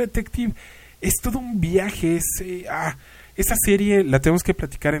de True Detective es todo un viaje. Esa serie la tenemos que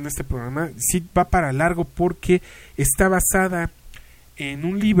platicar en este programa. Sí va para largo porque está basada en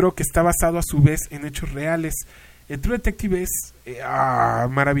un libro que está basado a su vez en hechos reales. True Detective es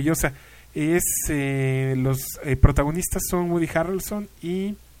maravillosa. Los protagonistas son Woody Harrelson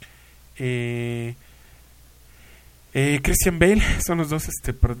y Christian Bale. Son los dos.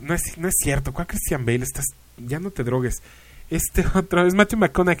 No es cierto. ¿Cuál Christian Bale? Ya no te drogues. Otro es Matthew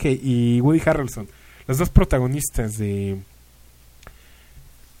McConaughey y Woody Harrelson, los dos protagonistas de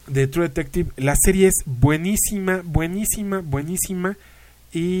True Detective. La serie es buenísima.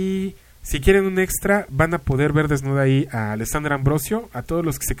 Y si quieren un extra, van a poder ver desnuda ahí a Alessandra Ambrosio. A todos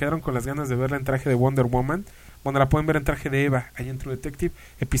los que se quedaron con las ganas de verla en traje de Wonder Woman, bueno, la pueden ver en traje de Eva, ahí en True Detective,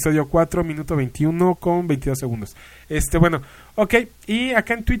 episodio 4, minuto 21 con 22 segundos. Bueno, ok, y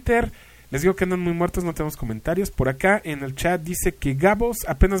acá en Twitter les digo que andan muy muertos, no tenemos comentarios. Por acá en el chat dice que Gabos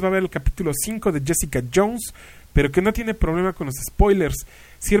apenas va a ver el capítulo 5 de Jessica Jones, pero que no tiene problema con los spoilers.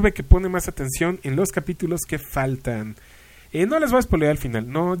 Sirve que pone más atención en los capítulos que faltan. No les voy a spoilear al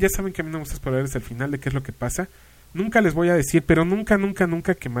final, no, ya saben que a mí no me gusta spoilerles al final de qué es lo que pasa. Nunca les voy a decir, pero nunca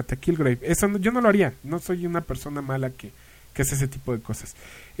que mate a Kilgrave. Eso yo no lo haría. No soy una persona mala que hace ese tipo de cosas.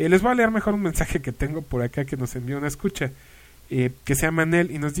 Les voy a leer mejor un mensaje que tengo por acá que nos envió una escucha, que se llama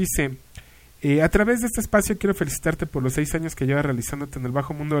Nel, y nos dice: a través de este espacio quiero felicitarte por los 6 años que llevas realizándote en el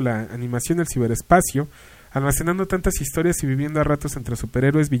bajo mundo de la animación y el ciberespacio, almacenando tantas historias y viviendo a ratos entre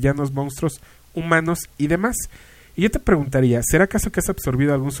superhéroes, villanos, monstruos, humanos y demás. Y yo te preguntaría, ¿será acaso que has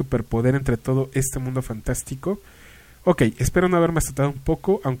absorbido algún superpoder entre todo este mundo fantástico? Ok, espero no haberme azotado un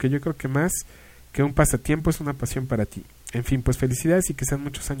poco, aunque yo creo que más que un pasatiempo es una pasión para ti. En fin, pues felicidades y que sean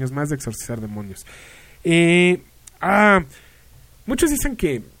muchos años más de exorcizar demonios. Muchos dicen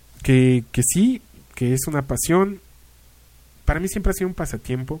que sí, que es una pasión. Para mí siempre ha sido un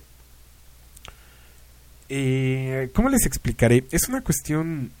pasatiempo. ¿Cómo les explicaré? Es una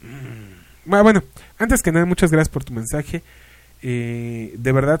cuestión... Bueno, antes que nada, muchas gracias por tu mensaje.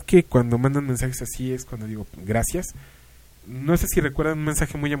 De verdad que cuando mandan mensajes así es cuando digo gracias. No sé si recuerdan un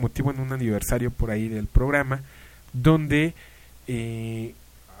mensaje muy emotivo en un aniversario por ahí del programa, donde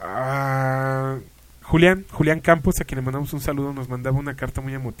Julián Campos, a quien le mandamos un saludo, nos mandaba una carta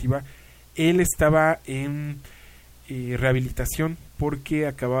muy emotiva. Él estaba en rehabilitación porque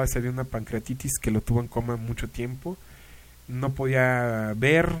acababa de salir una pancreatitis que lo tuvo en coma mucho tiempo. No podía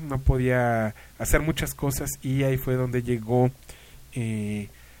ver, no podía hacer muchas cosas y ahí fue donde llegó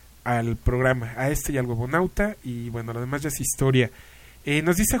al programa, a este y al Huevonauta, y bueno, lo demás ya es historia.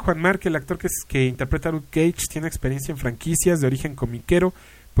 Nos dice Juanmar que el actor que interpreta a Luke Cage tiene experiencia en franquicias de origen comiquero,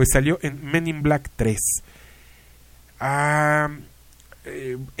 pues salió en Men in Black 3.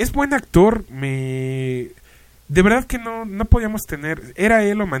 Es buen actor, de verdad que no podíamos tener, era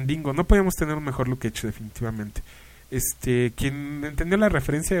él o Mandingo, no podíamos tener un mejor Luke Cage definitivamente. Quien entendió la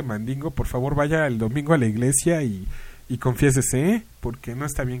referencia de Mandingo, por favor vaya el domingo a la iglesia y confiésese, porque no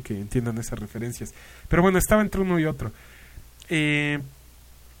está bien que entiendan esas referencias. Pero bueno, estaba entre uno y otro.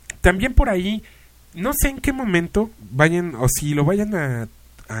 También por ahí, no sé en qué momento vayan, o si lo vayan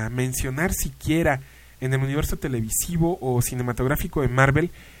a mencionar siquiera en el universo televisivo o cinematográfico de Marvel,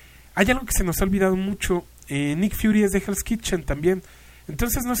 hay algo que se nos ha olvidado mucho. Nick Fury es de Hell's Kitchen también.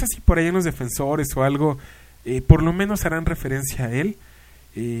 Entonces no sé si por ahí en los Defensores o algo, por lo menos harán referencia a él.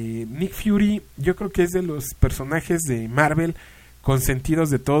 Nick Fury yo creo que es de los personajes de Marvel consentidos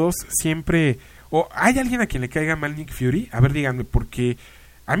de todos. Siempre, o hay alguien a quien le caiga mal Nick Fury, a ver, díganme, porque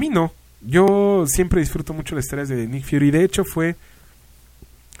a mí no. Yo siempre disfruto mucho las historias de Nick Fury. De hecho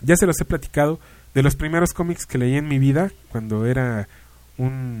ya se los he platicado, de los primeros cómics que leí en mi vida cuando era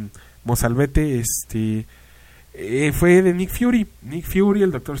un mozalbete, fue de Nick Fury,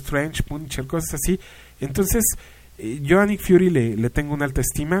 el Doctor Strange, Punisher, cosas así. Entonces yo a Nick Fury le tengo una alta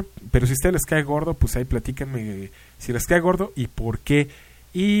estima, pero si a ustedes les cae gordo, pues ahí platíquenme si les cae gordo y por qué,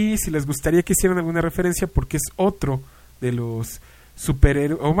 y si les gustaría que hicieran alguna referencia, porque es otro de los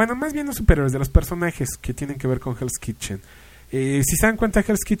superhéroes, o bueno, más bien los superhéroes, de los personajes que tienen que ver con Hell's Kitchen. Si se dan cuenta,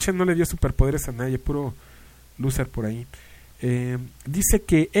 Hell's Kitchen no le dio superpoderes a nadie, puro loser por ahí. Dice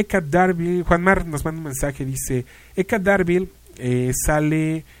que Eka Darville, Juanmar nos manda un mensaje, dice Eka Darville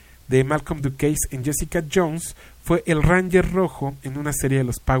sale de Malcolm Ducase en Jessica Jones, fue el Ranger rojo en una serie de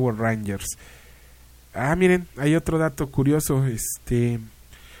los Power Rangers. Miren, hay otro dato curioso.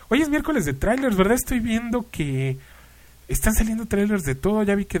 Hoy es miércoles de trailers, ¿verdad? Estoy viendo que están saliendo trailers de todo.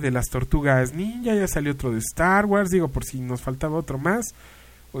 Ya vi que de las Tortugas Ninja ya salió otro de Star Wars, digo, por si nos faltaba otro más,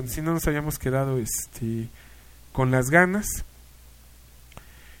 o si no nos habíamos quedado con las ganas.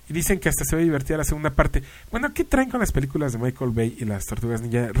 Y dicen que hasta se va a divertir la segunda parte. Bueno, ¿qué traen con las películas de Michael Bay y las Tortugas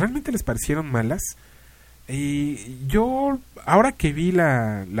Ninja? ¿Realmente les parecieron malas? Yo, ahora que vi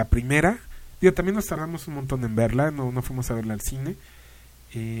la primera, digo, también nos tardamos un montón en verla, no fuimos a verla al cine.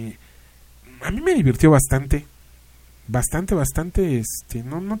 A mí me divirtió bastante. Bastante.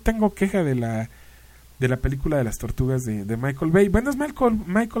 No tengo queja de la película de las tortugas de Michael Bay. Bueno, es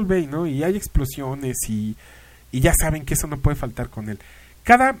Michael Bay, ¿no? Y hay explosiones y ya saben que eso no puede faltar con él.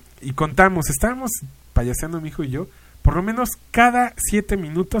 Estábamos payaseando mi hijo y yo, por lo menos cada 7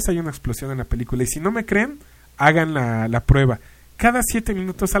 minutos hay una explosión en la película. Y si no me creen, hagan la prueba. Cada 7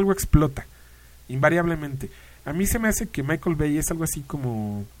 minutos algo explota, invariablemente. A mí se me hace que Michael Bay es algo así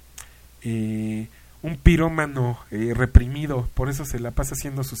como un pirómano reprimido, por eso se la pasa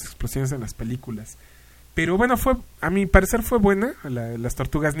haciendo sus explosiones en las películas. Pero bueno, a mi parecer fue buena las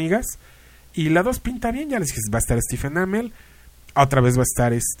Tortugas Ninjas, y la 2 pinta bien. Ya les dije, va a estar Stephen Amell, otra vez va a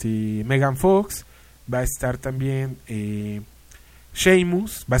estar Megan Fox, va a estar también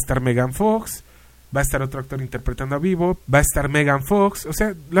Sheamus, va a estar Megan Fox, va a estar otro actor interpretando a Vivo, va a estar Megan Fox. O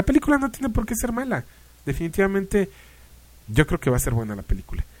sea, la película no tiene por qué ser mala. Definitivamente yo creo que va a ser buena la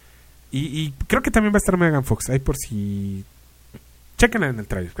película. Y creo que también va a estar Megan Fox, ahí por si... Chequenla en el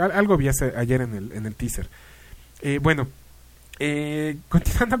trailer. Algo vi ayer en el teaser.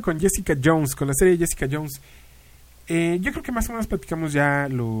 Continuando con Jessica Jones, con la serie de Jessica Jones. Yo creo que más o menos platicamos ya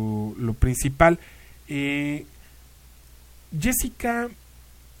lo principal. Jessica,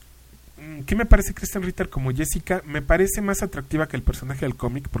 ¿qué me parece Kristen Ritter como Jessica? Me parece más atractiva que el personaje del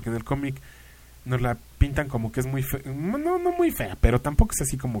cómic, porque en el cómic nos la pintan como que es muy fea, no muy fea, pero tampoco es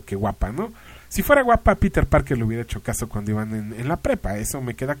así como que guapa, ¿no? Si fuera guapa, Peter Parker le hubiera hecho caso cuando iban en la prepa, eso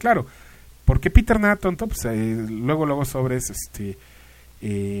me queda claro, porque Peter nada tonto, pues luego sobres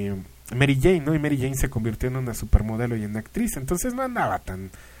Mary Jane, ¿no? Y Mary Jane se convirtió en una supermodelo y en actriz, entonces no andaba tan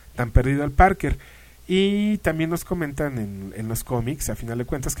perdido el Parker. Y también nos comentan en los cómics, a final de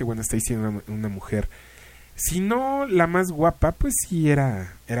cuentas, que bueno, Stacy era una mujer, si no la más guapa, pues sí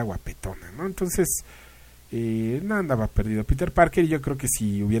era guapetona, ¿no? Entonces no andaba perdido Peter Parker, y yo creo que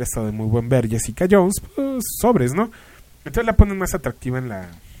si hubiera estado de muy buen ver Jessica Jones, pues sobres, ¿no? Entonces la ponen más atractiva en la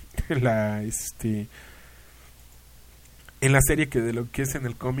serie que de lo que es en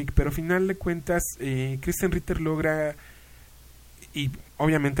el cómic, pero a final de cuentas Kristen Ritter logra, y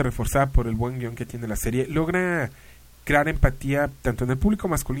obviamente reforzada por el buen guión que tiene la serie, logra crear empatía tanto en el público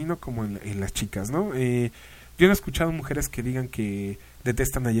masculino como en las chicas, ¿no? Yo no he escuchado mujeres que digan que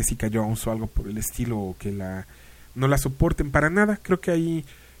detestan a Jessica Jones o algo por el estilo, o que no la soporten para nada. Creo que ahí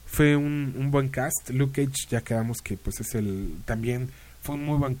fue un buen cast. Luke Cage, ya quedamos que pues también fue un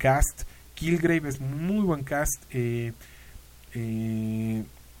muy buen cast. Kilgrave es muy buen cast.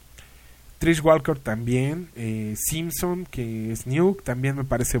 Trish Walker también. Simpson, que es Nuke, también me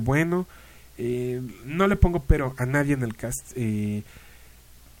parece bueno. No le pongo pero a nadie en el cast.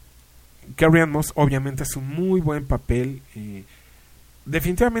 Carrie-Anne Moss obviamente es un muy buen papel.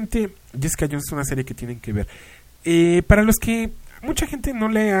 Definitivamente Jessica Jones es una serie que tienen que ver. Para los que mucha gente no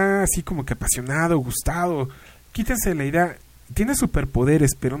le ha así como que apasionado, gustado, quítense la idea. Tiene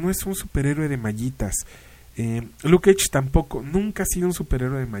superpoderes, pero no es un superhéroe de mallitas. Luke Cage tampoco, nunca ha sido un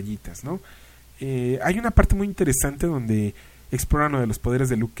superhéroe de mallitas, ¿no? Hay una parte muy interesante donde exploran uno de los poderes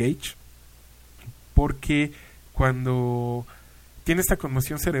de Luke Cage, porque cuando tiene esta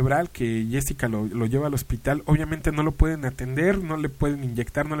conmoción cerebral que Jessica lo lleva al hospital, obviamente no lo pueden atender, no le pueden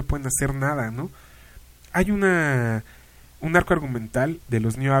inyectar, no le pueden hacer nada, ¿no? Hay un arco argumental de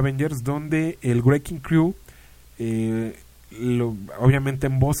los New Avengers donde el Wrecking Crew obviamente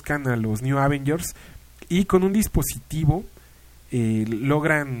emboscan a los New Avengers y con un dispositivo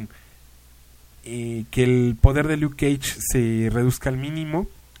logran que el poder de Luke Cage se reduzca al mínimo.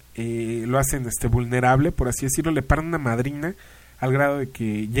 Lo hacen vulnerable, por así decirlo. Le paran una madrina al grado de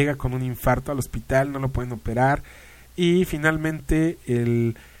que llega con un infarto al hospital, no lo pueden operar, y finalmente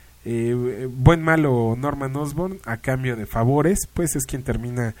el buen malo Norman Osborn, a cambio de favores, pues es quien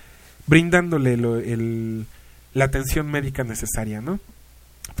termina brindándole la atención médica necesaria, ¿no?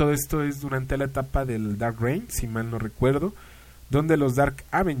 Todo esto es durante la etapa del Dark Reign, si mal no recuerdo, donde los Dark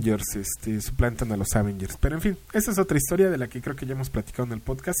Avengers suplantan a los Avengers. Pero en fin, esa es otra historia de la que creo que ya hemos platicado en el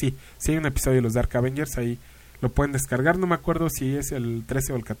podcast. Sí, si hay un episodio de los Dark Avengers, ahí lo pueden descargar. No me acuerdo si es el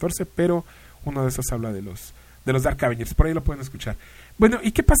 13 o el 14, pero uno de esos habla de los Dark Avengers. Por ahí lo pueden escuchar. Bueno,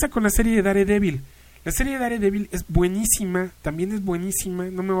 ¿y qué pasa con la serie de Daredevil? La serie de Daredevil es buenísima, también es buenísima.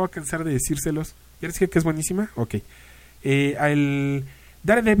 No me voy a cansar de decírselos. ¿Ya les dije que es buenísima? Ok. El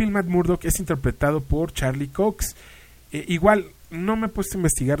Daredevil Matt Murdock es interpretado por Charlie Cox. Igual, no me he puesto a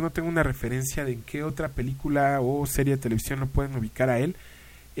investigar, no tengo una referencia de en qué otra película o serie de televisión lo pueden ubicar a él.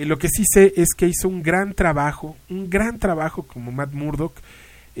 Lo que sí sé es que hizo un gran trabajo como Matt Murdock.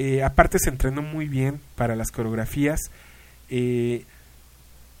 Aparte se entrenó muy bien para las coreografías. Es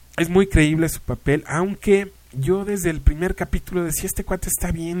muy creíble su papel, aunque yo desde el primer capítulo decía, este cuate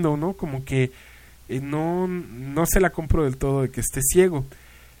está viendo, ¿no? Como que no se la compro del todo de que esté ciego.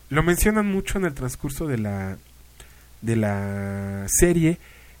 Lo mencionan mucho en el transcurso de la serie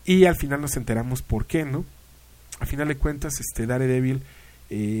y al final nos enteramos por qué, ¿no? Al final de cuentas, Daredevil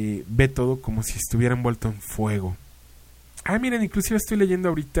ve todo como si estuviera envuelto en fuego. Miren, inclusive estoy leyendo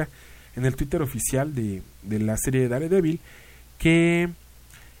ahorita en el Twitter oficial de la serie de Daredevil que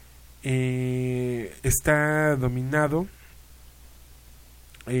está dominado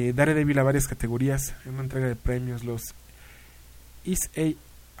Daredevil a varias categorías en una entrega de premios, los ESG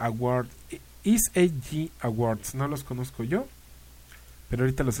Awards. No los conozco yo, pero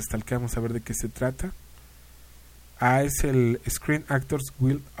ahorita los stalkeamos a ver de qué se trata. Es el Screen Actors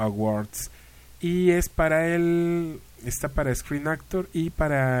Guild Awards y está para Screen Actor y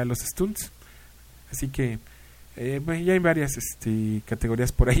para los stunts, así que ya hay varias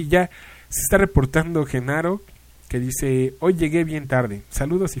categorías por ahí. Ya se está reportando Genaro, que dice: hoy llegué bien tarde,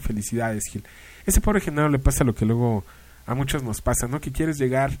 saludos y felicidades, Gil. Ese pobre Genaro le pasa lo que luego a muchos nos pasa, ¿no? Que quieres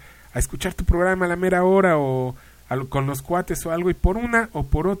llegar a escuchar tu programa a la mera hora o con los cuates o algo, y por una o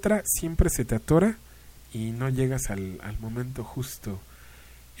por otra siempre se te atora y no llegas al momento justo.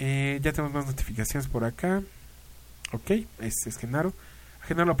 Ya tenemos más notificaciones por acá. Ok, es Genaro. A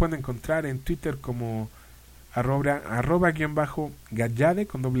Genaro lo pueden encontrar en Twitter como @_Gallade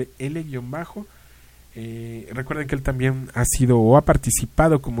con _L_. Recuerden que él también ha sido o ha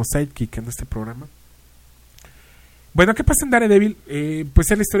participado como sidekick en este programa. Bueno, ¿qué pasa en Daredevil?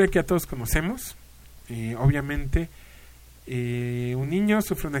 Pues es la historia que ya todos conocemos. Obviamente un niño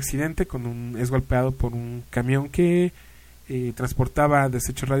sufre un accidente es golpeado por un camión que transportaba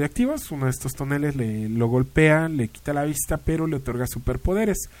desechos radioactivos. Uno de estos toneles lo golpea, le quita la vista, pero le otorga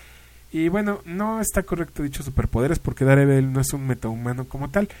superpoderes. Y bueno, no está correcto dicho superpoderes, porque Daredevil no es un metahumano como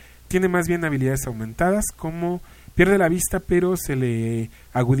tal. Tiene más bien habilidades aumentadas, como pierde la vista pero se le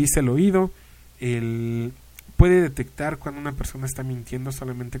agudiza el oído. Él puede detectar cuando una persona está mintiendo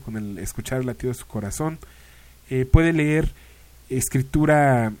solamente con el escuchar el latido de su corazón. Puede leer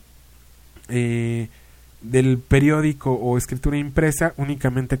escritura del periódico o escritura impresa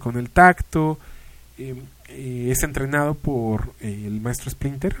únicamente con el tacto. es entrenado por el maestro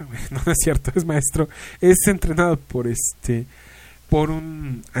Splinter. No es cierto, es maestro. Es entrenado por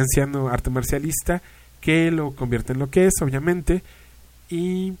un anciano arte marcialista que lo convierte en lo que es, obviamente,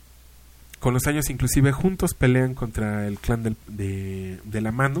 y con los años inclusive juntos pelean contra el clan de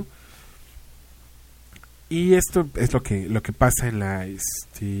la mano. Y esto es lo que pasa en la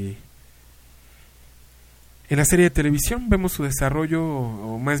serie de televisión. Vemos su desarrollo,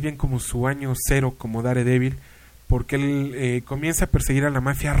 o más bien como su año cero como Daredevil, porque él comienza a perseguir a la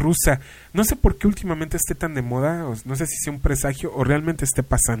mafia rusa. No sé por qué últimamente esté tan de moda, no sé si sea un presagio o realmente esté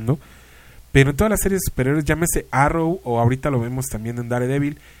pasando, pero en todas las series superiores, llámese Arrow o ahorita lo vemos también en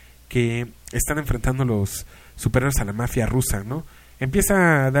Daredevil, que están enfrentando los superhéroes a la mafia rusa, ¿no?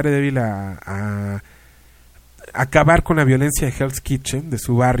 Empieza Daredevil a acabar con la violencia de Hell's Kitchen, de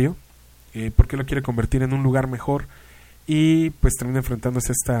su barrio, porque lo quiere convertir en un lugar mejor, y pues termina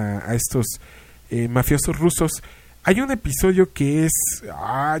enfrentándose a estos mafiosos rusos. Hay un episodio que es,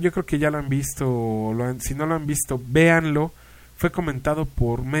 yo creo que ya lo han visto, si no lo han visto, véanlo, fue comentado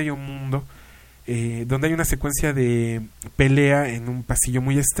por medio mundo, donde hay una secuencia de pelea en un pasillo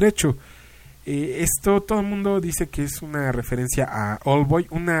muy estrecho. Esto todo el mundo dice que es una referencia a Oldboy,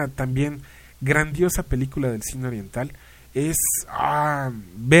 una también grandiosa película del cine oriental.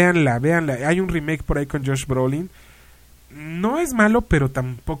 Véanla. Hay un remake por ahí con Josh Brolin. No es malo, pero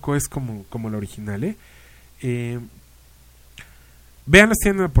tampoco es como el original, véanlo si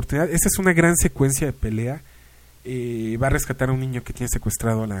tienen una oportunidad. Esa es una gran secuencia de pelea. Va a rescatar a un niño que tiene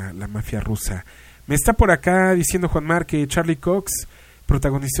secuestrado a la mafia rusa. Me está por acá diciendo Juanmar que Charlie Cox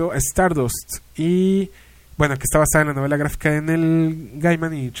protagonizó a Stardust, y bueno, que está basada en la novela gráfica de Neil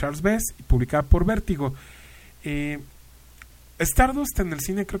Gaiman y Charles Best, y publicada por Vértigo. Stardust en el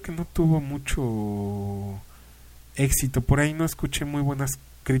cine creo que no tuvo mucho éxito, por ahí no escuché muy buenas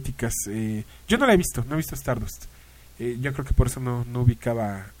críticas. Yo no he visto Stardust. Yo creo que por eso no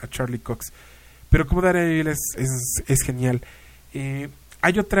ubicaba a Charlie Cox, pero como Daredevil es genial.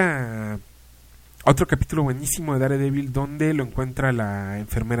 Hay otro capítulo buenísimo de Daredevil donde lo encuentra la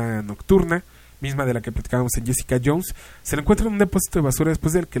enfermera nocturna, misma de la que platicábamos en Jessica Jones. Se lo encuentra en un depósito de basura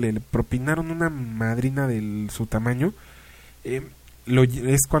después del que le propinaron una madrina de su tamaño.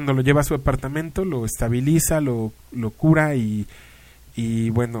 Es cuando lo lleva a su departamento, lo estabiliza, lo cura, y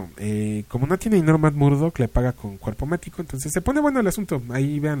bueno, como no tiene dinero Matt Murdock, le paga con cuerpo médico, entonces se pone bueno el asunto.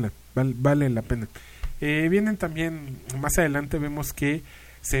 Ahí véanla, vale la pena. Vienen también, más adelante vemos que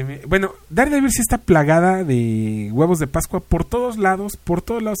Daredevil sí está plagada de huevos de Pascua por todos lados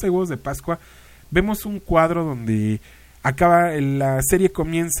hay huevos de Pascua. Vemos un cuadro donde la serie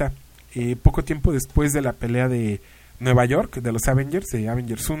comienza poco tiempo después de la pelea de Nueva York, de los Avengers, de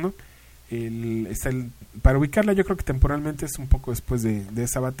Avengers 1. Para ubicarla, yo creo que temporalmente es un poco después de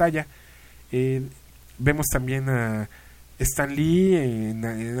esa batalla. Vemos también a Stan Lee en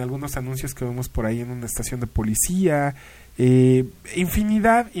algunos anuncios que vemos por ahí en una estación de policía.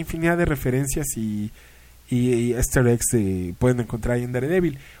 Infinidad de referencias y easter eggs pueden encontrar ahí en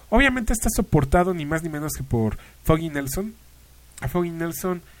Daredevil. Obviamente está soportado ni más ni menos que por Foggy Nelson. A Foggy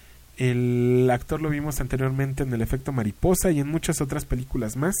Nelson, el actor, lo vimos anteriormente en El Efecto Mariposa y en muchas otras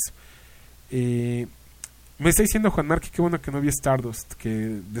películas más. Me está diciendo Juan Marque, qué bueno que no vi Stardust,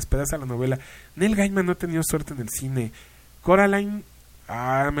 que despedaza la novela. Neil Gaiman no ha tenido suerte en el cine. Coraline,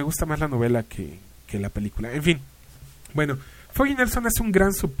 me gusta más la novela que la película. En fin, bueno, Foggy Nelson hace un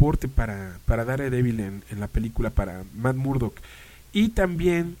gran soporte para Daredevil en la película, para Matt Murdock. Y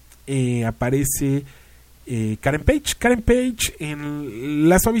también aparece Karen Page. Karen Page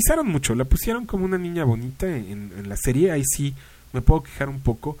la suavizaron mucho, la pusieron como una niña bonita en la serie. Ahí sí me puedo quejar un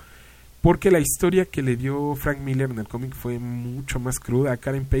poco, porque la historia que le dio Frank Miller en el cómic fue mucho más cruda.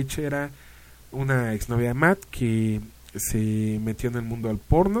 Karen Page era una exnovia de Matt que se metió en el mundo del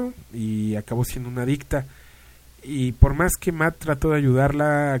porno y acabó siendo una adicta. Y por más que Matt trató de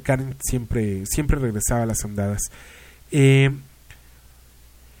ayudarla, Karen siempre regresaba a las andadas.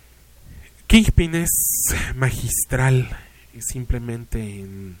 Kingpin es magistral simplemente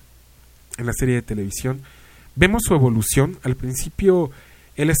en la serie de televisión. Vemos su evolución. Al principio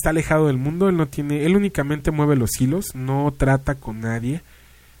él está alejado del mundo, él únicamente mueve los hilos, no trata con nadie.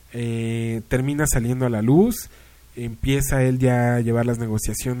 Termina saliendo a la luz, empieza él ya a llevar las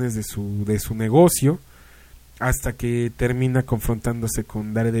negociaciones de su negocio, hasta que termina confrontándose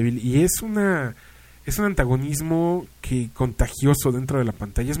con Daredevil, y es un antagonismo contagioso dentro de la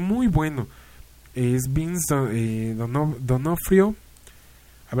pantalla. Es muy bueno. Es Vince D'Onofrio.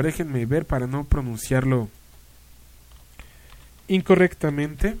 A ver, déjenme ver para no pronunciarlo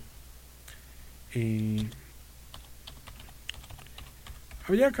incorrectamente.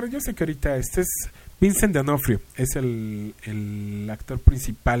 Yo sé que ahorita este es Vincent D'Onofrio, es el actor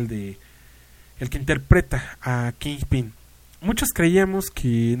principal el que interpreta a Kingpin. Muchos creíamos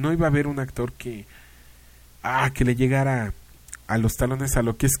que no iba a haber un actor que le llegara a los talones a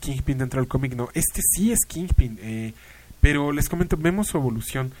lo que es Kingpin dentro del cómic. No, este sí es Kingpin, pero les comento, vemos su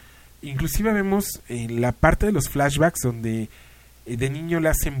evolución. Inclusive vemos la parte de los flashbacks donde de niño le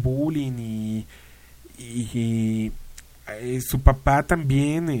hacen bullying y su papá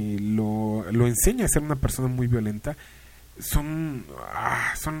también lo enseña a ser una persona muy violenta. Son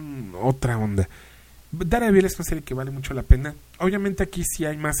otra onda. Daredevil es una serie que vale mucho la pena. Obviamente aquí sí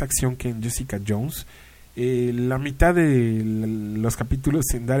hay más acción que en Jessica Jones. La mitad de los capítulos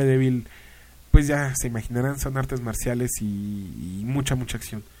en Daredevil, pues ya se imaginarán, son artes marciales y mucha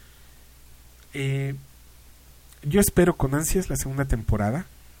acción. Yo espero con ansias la segunda temporada.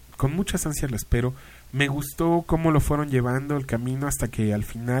 Con muchas ansias la espero. Me gustó cómo lo fueron llevando el camino hasta que al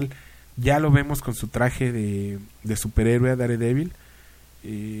final ya lo vemos con su traje de superhéroe, Daredevil.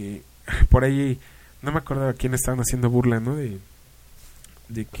 Por ahí no me acordaba a quién estaban haciendo burla, ¿no?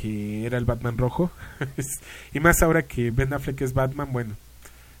 De que era el Batman rojo. Y más ahora que Ben Affleck es Batman, bueno,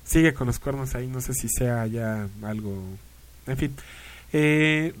 sigue con los cuernos ahí, no sé si sea ya algo. En fin,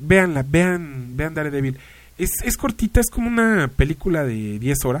 véanla, vean Daredevil. Es cortita, es como una película de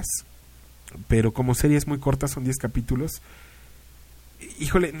 10 horas, pero como serie es muy corta, son 10 capítulos.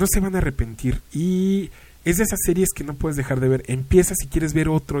 Híjole, no se van a arrepentir. Y es de esas series que no puedes dejar de ver. Empieza si quieres ver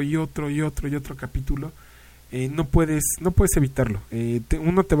otro capítulo. No puedes evitarlo.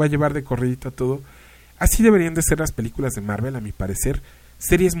 Uno te va a llevar de corridito a todo. Así deberían de ser las películas de Marvel, a mi parecer.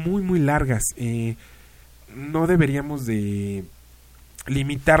 Series muy largas. No deberíamos de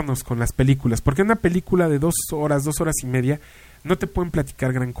limitarnos con las películas, porque una película de 2 horas y media no te pueden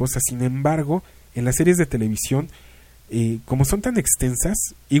platicar gran cosa. Sin embargo, en las series de televisión, como son tan extensas,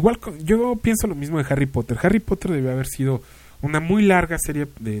 igual yo pienso lo mismo de Harry Potter. Harry Potter debió haber sido una muy larga serie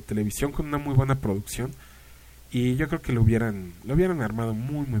de televisión con una muy buena producción, y yo creo que lo hubieran armado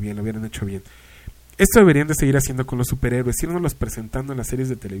muy bien, lo hubieran hecho bien. Esto deberían de seguir haciendo con los superhéroes, irnos presentando en las series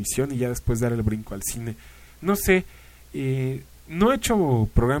de televisión y ya después dar el brinco al cine. No sé, no he hecho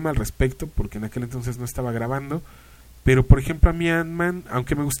programa al respecto porque en aquel entonces no estaba grabando, pero por ejemplo a mí Ant-Man,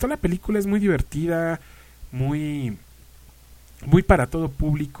 aunque me gustó la película, es muy divertida, muy para todo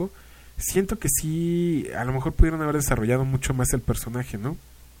público. Siento que sí, a lo mejor pudieron haber desarrollado mucho más el personaje, ¿no?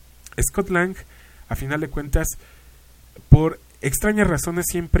 Scott Lang, a final de cuentas, por extrañas razones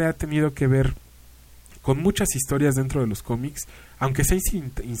siempre ha tenido que ver con muchas historias dentro de los cómics, aunque sea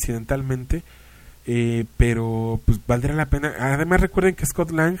incidentalmente, pero pues valdría la pena. Además recuerden que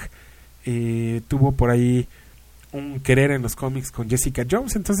Scott Lang tuvo por ahí un querer en los cómics con Jessica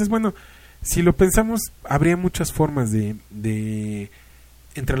Jones. Entonces bueno, si lo pensamos, habría muchas formas de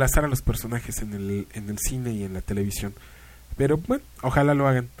entrelazar a los personajes en el cine y en la televisión. Pero bueno, ojalá lo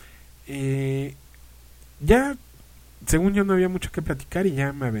hagan. Ya, según yo, no había mucho que platicar y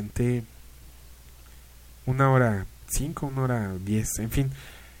ya me aventé 1:05, 1:10, en fin.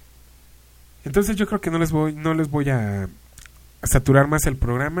 Entonces yo creo que no les voy a saturar más el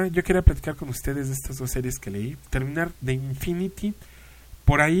programa. Yo quería platicar con ustedes de estas 2 series que leí. Terminar de Infinity.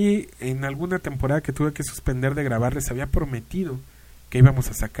 Por ahí, en alguna temporada que tuve que suspender de grabar, les había prometido que íbamos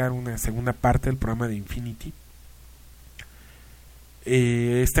a sacar una segunda parte del programa de Infinity.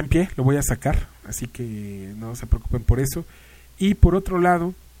 Está en pie, lo voy a sacar, así que no se preocupen por eso. Y por otro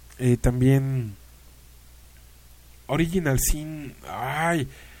lado, también Original Sin,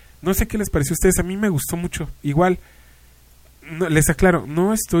 no sé qué les pareció a ustedes, a mí me gustó mucho. Igual, les aclaro,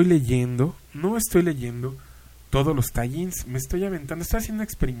 no estoy leyendo todos los tie-ins, me estoy aventando, estoy haciendo un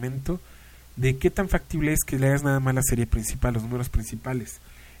experimento de qué tan factible es que leas nada más la serie principal, los números principales.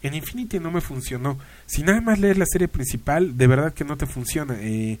 En Infinity no me funcionó. Si nada más lees la serie principal, de verdad que no te funciona.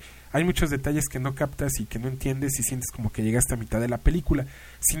 Hay muchos detalles que no captas y que no entiendes y sientes como que llegaste a mitad de la película.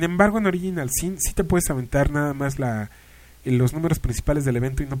 Sin embargo, en Original Sin sí te puedes aventar nada más los números principales del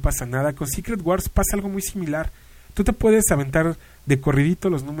evento y no pasa nada. Con Secret Wars pasa algo muy similar. Tú te puedes aventar de corridito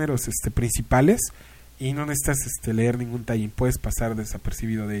los números principales y no necesitas leer ningún tie-in. Puedes pasar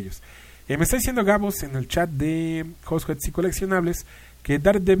desapercibido de ellos. Me está diciendo Gabos en el chat de Househeads y Coleccionables que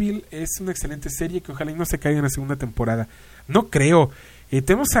Daredevil es una excelente serie que ojalá y no se caiga en la segunda temporada. No creo.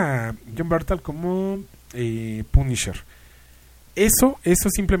 Tenemos a John Bernthal como Punisher. Eso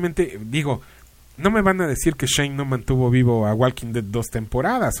simplemente, digo, no me van a decir que Shane no mantuvo vivo a Walking Dead 2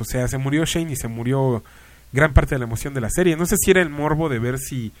 temporadas. O sea, se murió Shane y se murió gran parte de la emoción de la serie. No sé si era el morbo de ver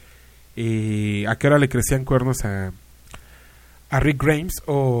si a qué hora le crecían cuernos a Rick Grimes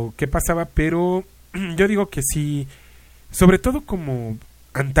o qué pasaba, pero yo digo que sí, sobre todo como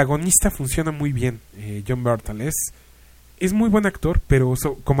antagonista funciona muy bien. Jon Bernthal es muy buen actor, pero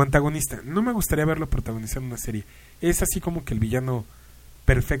como antagonista no me gustaría verlo protagonizando una serie. Es así como que el villano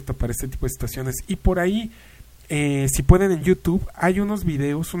perfecto para este tipo de situaciones. Y por ahí, si pueden, en YouTube hay unos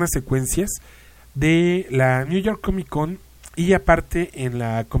videos, unas secuencias de la New York Comic Con, y aparte en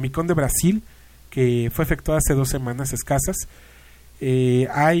la Comic Con de Brasil, que fue efectuada hace 2 semanas escasas.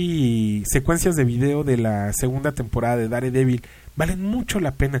 Hay secuencias de video de la segunda temporada de Daredevil. Valen mucho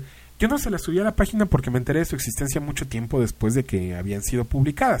la pena. Yo no se las subí a la página porque me enteré de su existencia mucho tiempo después de que habían sido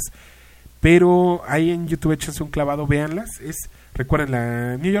publicadas, pero ahí en YouTube échense un clavado, véanlas. Recuerden,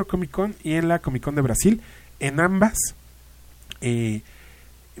 la New York Comic Con y en la Comic Con de Brasil. En ambas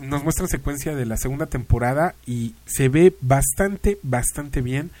nos muestran secuencia de la segunda temporada y se ve bastante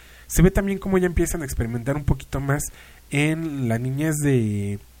bien. Se ve también cómo ya empiezan a experimentar un poquito más en la niñez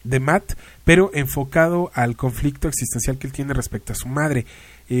de Matt, pero enfocado al conflicto existencial que él tiene respecto a su madre.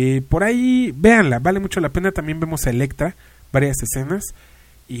 Por ahí, véanla, vale mucho la pena. También vemos a Elektra, varias escenas,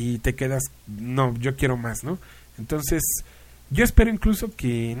 y te quedas, no, yo quiero más, ¿no? Entonces, yo espero incluso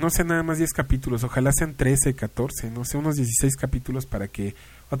que no sean nada más 10 capítulos, ojalá sean 13, 14, no sé, unos 16 capítulos para que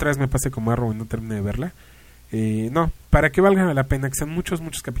otra vez me pase como Arrow y no termine de verla. No, para que valga la pena, que sean muchos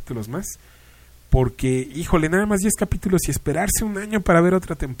capítulos más, porque, híjole, nada más 10 capítulos y esperarse un año para ver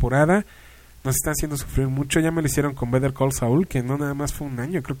otra temporada, nos están haciendo sufrir mucho. Ya me lo hicieron con Better Call Saul, que no nada más fue un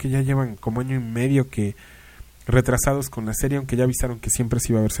año, creo que ya llevan como año y medio que retrasados con la serie, aunque ya avisaron que siempre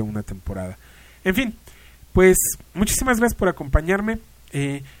se iba a ver segunda temporada. En fin, pues muchísimas gracias por acompañarme.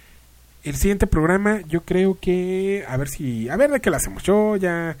 El siguiente programa yo creo que a ver de qué lo hacemos. Yo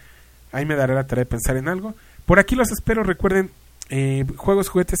ya ahí me daré la tarea de pensar en algo. Por aquí los espero. Recuerden, juegos,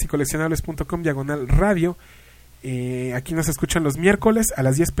 juguetes y coleccionables.com/radio. Aquí nos escuchan los miércoles a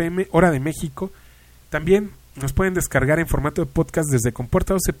las 10 p.m. hora de México. También nos pueden descargar en formato de podcast desde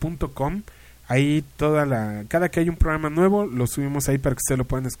compuerta12.com. Ahí cada que hay un programa nuevo lo subimos ahí para que ustedes lo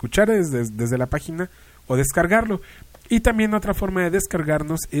puedan escuchar desde la página o descargarlo. Y también otra forma de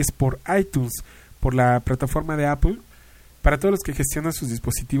descargarnos es por iTunes, por la plataforma de Apple. Para todos los que gestionan sus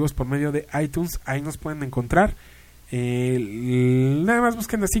dispositivos por medio de iTunes, ahí nos pueden encontrar. Nada más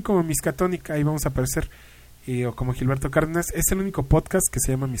busquen así como Miskatonic, ahí vamos a aparecer, o como Gilberto Cárdenas. Es el único podcast que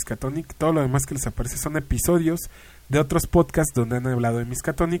se llama Miskatonic. Todo lo demás que les aparece son episodios de otros podcasts donde han hablado de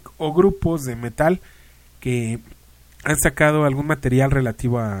Miskatonic, o grupos de metal que han sacado algún material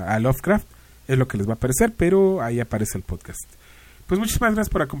relativo a Lovecraft. Es lo que les va a aparecer, pero ahí aparece el podcast. Pues muchísimas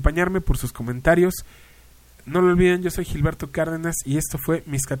gracias por acompañarme, por sus comentarios. No lo olviden, yo soy Gilberto Cárdenas y esto fue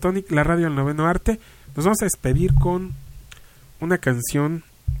Miskatonic, la radio del noveno arte. Nos vamos a despedir con una canción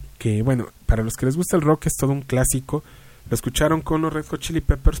que, bueno, para los que les gusta el rock es todo un clásico. Lo escucharon con los Red Hot Chili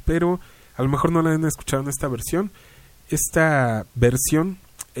Peppers, pero a lo mejor no la han escuchado en esta versión. Esta versión,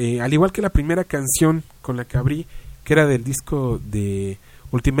 al igual que la primera canción con la que abrí, que era del disco de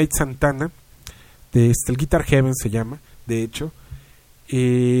Ultimate Santana, de el Guitar Heaven se llama, de hecho.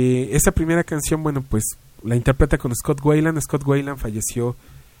 Esa primera canción, bueno, pues la interpreta con Scott Weiland. Scott Weiland falleció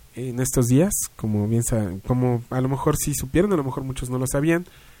en estos días, como bien como a lo mejor sí supieron, a lo mejor muchos no lo sabían.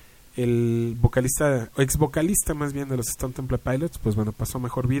 El vocalista, o ex vocalista más bien, de los Stone Temple Pilots, pues bueno, pasó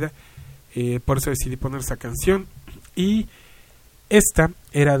mejor vida. Por eso decidí poner esa canción. Y esta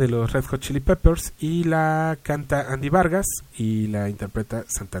era de los Red Hot Chili Peppers y la canta Andy Vargas y la interpreta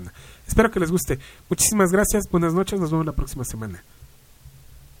Santana. Espero que les guste. Muchísimas gracias, buenas noches, nos vemos la próxima semana.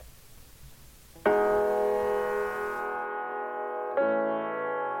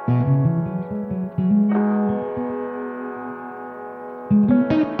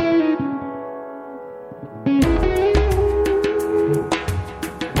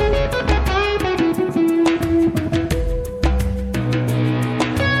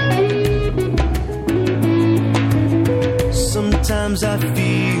 Sometimes I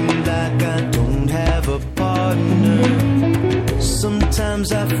feel like I don't have a partner.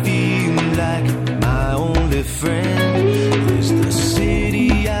 Sometimes I feel like my only friend.